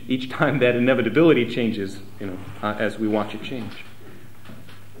change each time that inevitability changes. As we watch it change.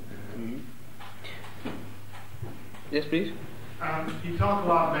 Yes, please. You talk a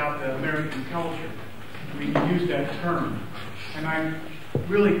lot about the American culture. I mean, you use that term. And I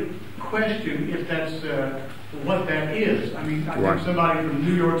really question if that's what that is. I mean, I think somebody from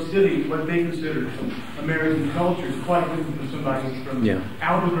New York City, what they consider American culture is quite different from somebody from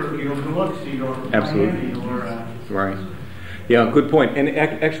Albuquerque or Biloxi or Miami or... Right. Yeah, good point. And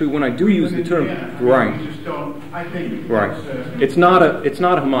actually, when I do use the term, right, you just don't, I think right, it's not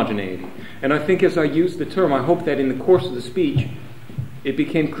a homogeneity. And I think as I use the term, I hope that in the course of the speech, it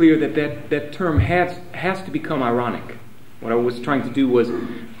became clear that term has to become ironic. What I was trying to do was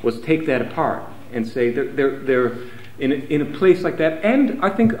take that apart and say they're in a place like that. And I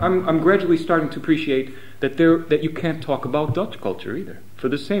think I'm gradually starting to appreciate that you can't talk about Dutch culture either, for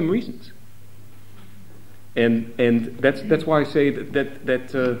the same reasons. And that's why I say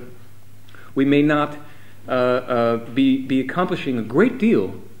that we may not be accomplishing a great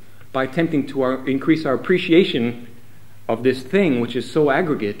deal by attempting to increase our appreciation of this thing, which is so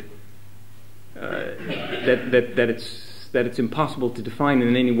aggregate that it's impossible to define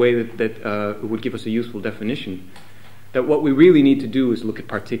in any way that would give us a useful definition. That what we really need to do is look at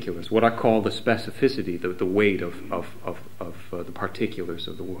particulars, what I call the specificity, the weight of the particulars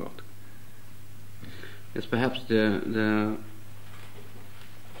of the world. Yes, perhaps the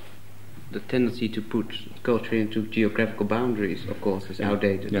tendency to put culture into geographical boundaries, of course, is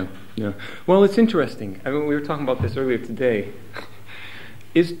outdated. Yeah. Well, it's interesting. I mean, we were talking about this earlier today.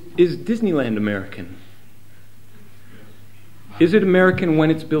 Is Disneyland American? Is it American when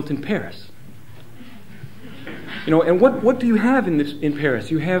it's built in Paris? And what do you have in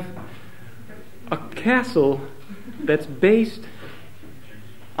Paris? You have a castle that's based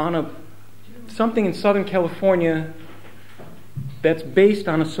on something in Southern California that's based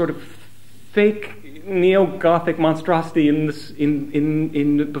on a sort of fake neo-Gothic monstrosity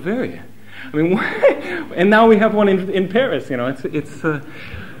in Bavaria. I mean, and now we have one in Paris. It's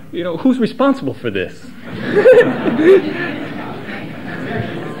who's responsible for this?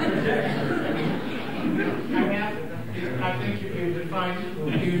 I think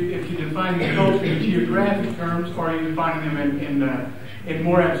if you define the culture in geographic terms, or you define them in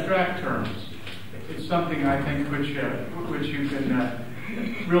more abstract terms, it's something I think which you can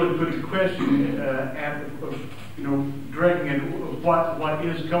really put the question directing at what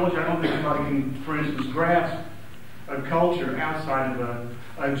is culture. I don't think anybody can, for instance, grasp a culture outside of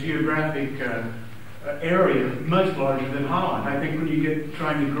a geographic area much larger than Holland. I think when you get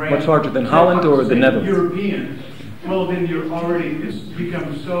trying to grasp much larger than Holland or the Netherlands, European, well then you're already it's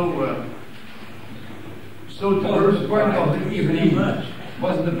become so diversified.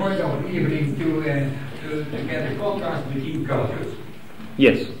 Wasn't the point of the evening to get the contrast between cultures?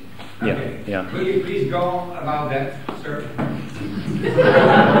 Yes. Okay. Yeah. Will you please go about that, sir?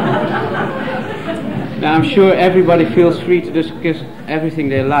 Now, I'm sure everybody feels free to discuss everything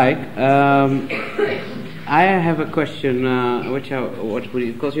they like. I have a question,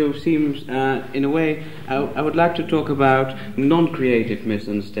 because you seem, in a way, I would like to talk about non-creative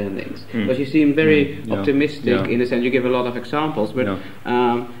misunderstandings. Because you seem very optimistic in a sense. You give a lot of examples, but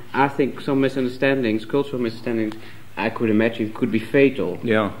I think some misunderstandings, cultural misunderstandings, I could imagine could be fatal.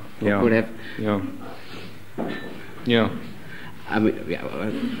 Could have.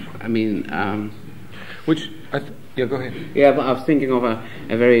 Go ahead. Yeah, but I was thinking of a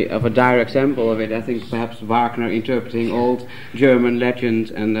direct example of it. I think perhaps Wagner interpreting old German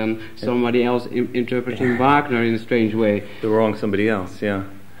legends, and then somebody else interpreting Wagner in a strange way. The wrong somebody else. Yeah.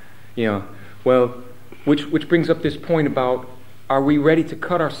 Well, which brings up this point about: are we ready to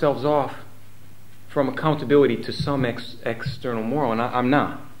cut ourselves off from accountability to some external moral? And I'm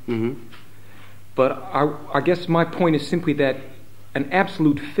not. Mm-hmm. But I guess my point is simply that an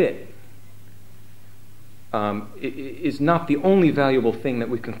absolute fit is not the only valuable thing that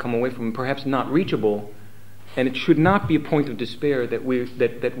we can come away from, perhaps not reachable, and it should not be a point of despair that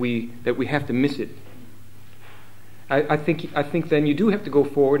we have to miss it. I think then you do have to go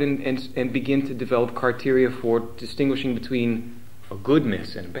forward and begin to develop criteria for distinguishing between a good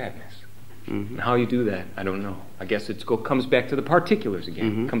miss and a bad miss. Mm-hmm. And how you do that, I don't know. I guess it comes back to the particulars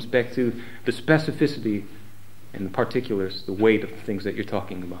again. Mm-hmm. It comes back to the specificity and the particulars, the weight of the things that you're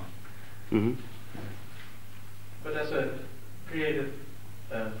talking about. Mm-hmm. But as a creative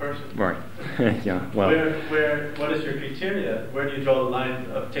person, right? Yeah. Well, what is your criteria? Where do you draw the line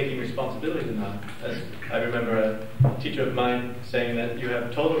of taking responsibility in that? As I remember a teacher of mine saying that you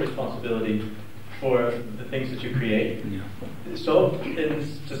have total responsibility for the things that you create. Yeah. So,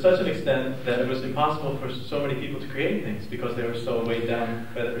 to such an extent that it was impossible for so many people to create things because they were so weighed down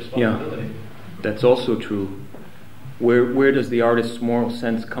by that responsibility. Yeah. That's also true. Where does the artist's moral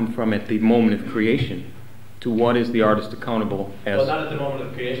sense come from at the moment of creation? To what is the artist accountable as? Well, not at the moment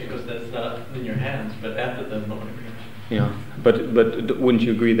of creation, because that's not in your hands, but after the moment of creation. Yeah, but wouldn't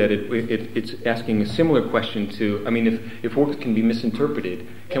you agree that it's asking a similar question to? I mean, if works can be misinterpreted,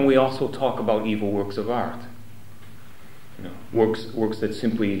 can we also talk about evil works of art? Works that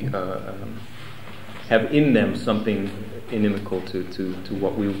simply have in them something inimical to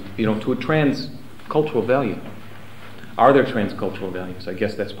what we to a trans-cultural value. Are there trans-cultural values? I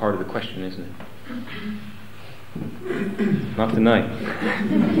guess that's part of the question, isn't it? Not tonight.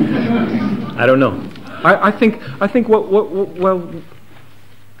 I don't know. I think well,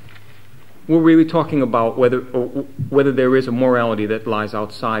 we're really talking about whether there is a morality that lies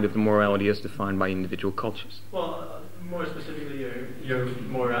outside of the morality as defined by individual cultures. Well, more specifically, your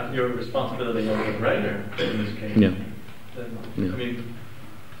responsibility as a writer in this case. Yeah. I mean,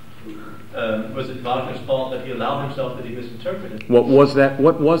 was it Wagner's fault that he allowed himself to be misinterpreted? What was that?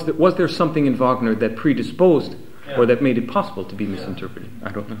 Was there something in Wagner that predisposed or that made it possible to be misinterpreted?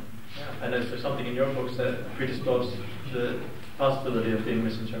 I don't know. Yeah. And is there something in your books that predisposed the possibility of being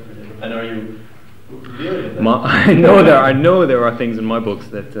misinterpreted? And are you leery of that? I know there are things in my books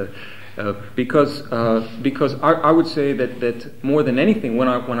that because I would say that more than anything when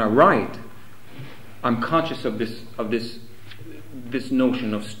I write, I'm conscious of this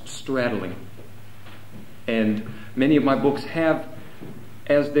notion of straddling, and many of my books have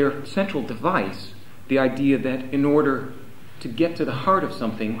as their central device the idea that in order to get to the heart of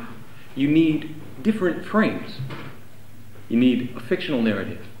something, you need different frames. You need a fictional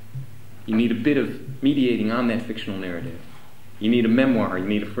narrative. You need a bit of mediating on that fictional narrative. You need a memoir. You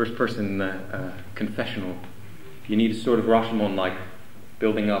need a first-person confessional. You need a sort of Rashomon-like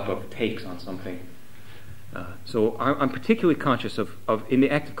building up of takes on something. So I'm particularly conscious of in the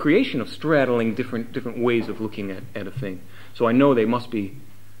act of creation of straddling different ways of looking at a thing. So I know they must be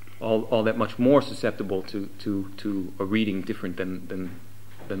all that much more susceptible to a reading different than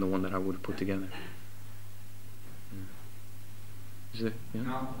the one that I would have put together. Is it? Yeah?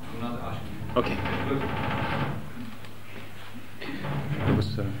 No, I'm not asking. Okay. That was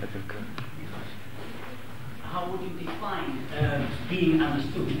I think. How would you define being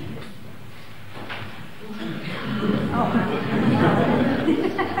understood?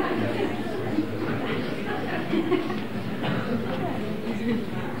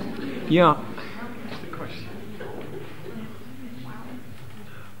 Yeah.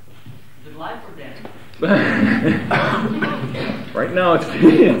 Is it life or death? Right now it's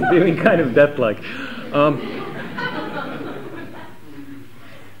feeling kind of death-like.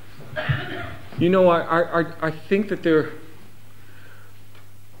 I think that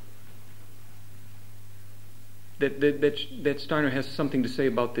that Steiner has something to say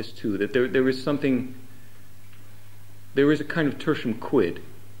about this too. That there is a kind of tertium quid.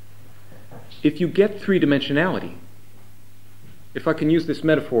 If you get three-dimensionality, if I can use this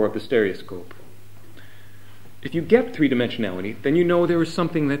metaphor of the stereoscope, if you get three-dimensionality, then you know there is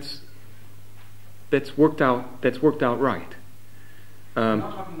something that's worked out right. I'm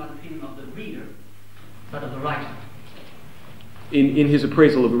not talking about the feeling of the reader, but of the writer. In his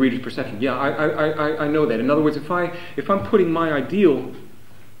appraisal of a reader's perception, yeah, I know that. In other words, if I'm putting my ideal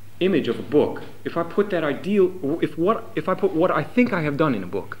image of a book, if I put that ideal, if I put what I think I have done in a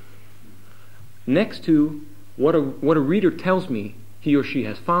book next to what a reader tells me he or she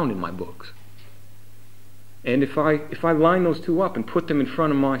has found in my books, and if I line those two up and put them in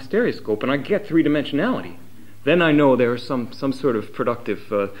front of my stereoscope and I get three-dimensionality, then I know there is some sort of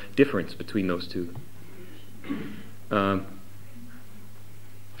productive difference between those two. Well,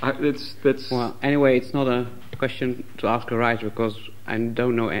 anyway, it's not a question to ask a writer because I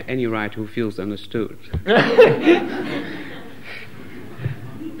don't know any writer who feels understood.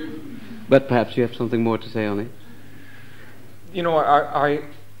 But perhaps you have something more to say on it. You know,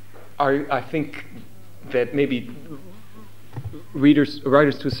 I think that maybe writers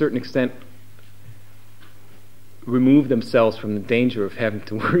to a certain extent remove themselves from the danger of having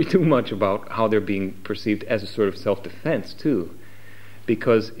to worry too much about how they're being perceived as a sort of self-defense too.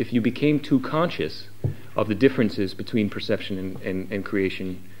 Because if you became too conscious of the differences between perception and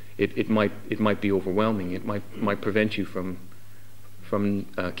creation, it might be overwhelming. It might prevent you from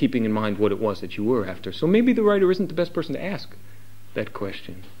keeping in mind what it was that you were after. So maybe the writer isn't the best person to ask that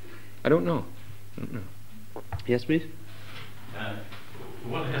question. I don't know. Yes, please.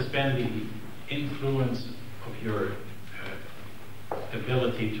 What has been the influence of your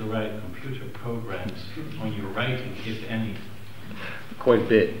ability to write computer programs on your writing, if any? Quite a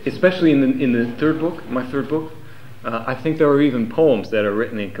bit, especially in the third book, my third book. I think there are even poems that are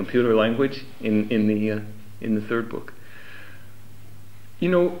written in computer language in the third book. You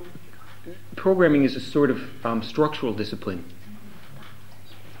know, programming is a sort of structural discipline.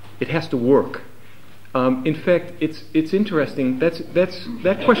 It has to work. In fact, it's interesting.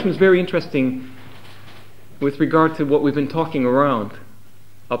 That question is very interesting with regard to what we've been talking around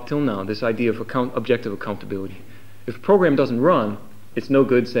up till now. This idea of objective accountability. If a program doesn't run, it's no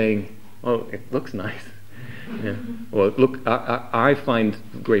good saying, "Oh, it looks nice." Yeah. Well, look, I find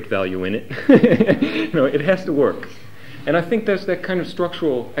great value in it. No, it has to work, and I think there's that kind of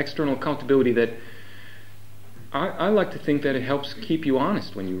structural external accountability that I like to think that it helps keep you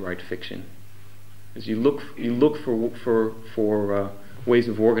honest when you write fiction, as you look for ways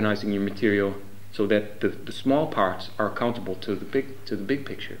of organizing your material so that the small parts are accountable to the big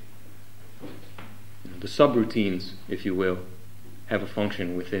picture. The subroutines, if you will, have a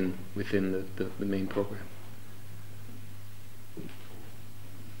function within the main program.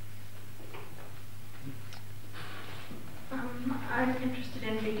 I'm interested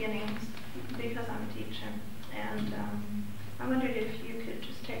in beginnings because I'm a teacher, and I wondered if you could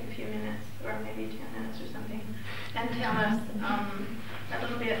just take a few minutes, or maybe 10 minutes or something, and tell us a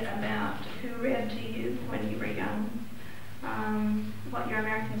little bit about who read to you when you were young, what your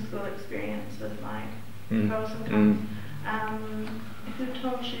American school experience was like, pros and cons, who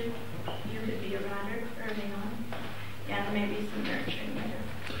told you you could be a writer early on, and maybe some nurturing later.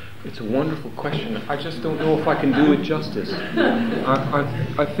 It's a wonderful question. I just don't know if I can do it justice.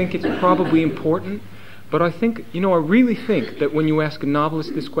 I think it's probably important, but I think, I really think that when you ask a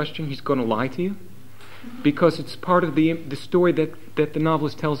novelist this question, he's going to lie to you, because it's part of the story that the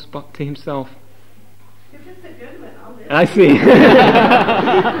novelist tells to himself. If it's a good one, I'll do it. I see.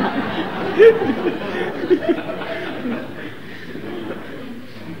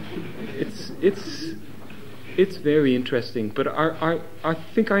 It's very interesting, but I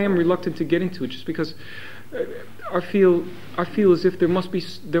think I am reluctant to get into it just because I feel as if there must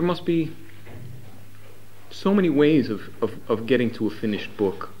be so many ways of getting to a finished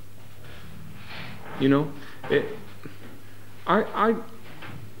book. I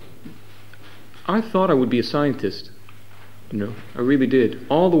thought I would be a scientist. I really did,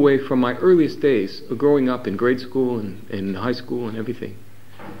 all the way from my earliest days of growing up in grade school and in high school and everything.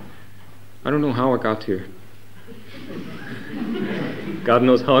 I don't know how I got here. God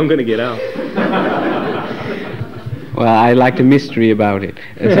knows how I'm going to get out. Well, I like the mystery about it.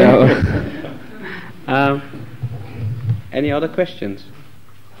 So, any other questions?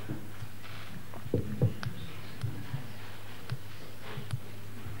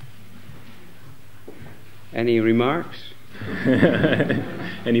 Any remarks?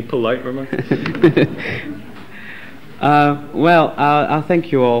 Any polite remarks? Well, I'll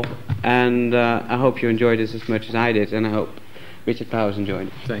thank you all, and I hope you enjoyed this as much as I did, and I hope Richard Powers enjoyed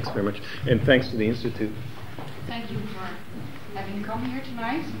it. Thanks very much, and thanks to the Institute. Thank you for having come here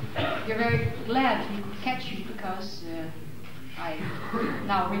tonight. We're very glad we could catch you because I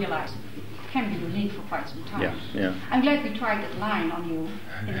now realize it can be unique for quite some time. Yeah. I'm glad we tried that line on you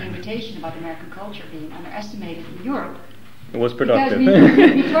in the invitation about American culture being underestimated in Europe. It was productive.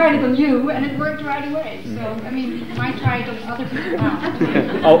 Because we tried it on you and it worked right away. So, we might try it on other people now.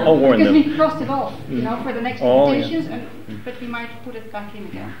 I'll warn them. Because we crossed it off, for the next invitations, but we might put it back in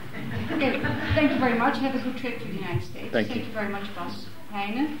again. Okay, thank you very much. Have a good trip to the United States. Thank you very much, Bas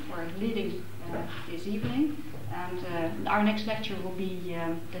Heijne, for leading this evening. And our next lecture will be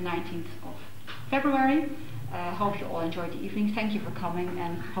the 19th of February. Hope you all enjoyed the evening. Thank you for coming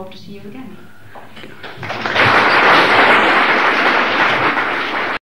and hope to see you again.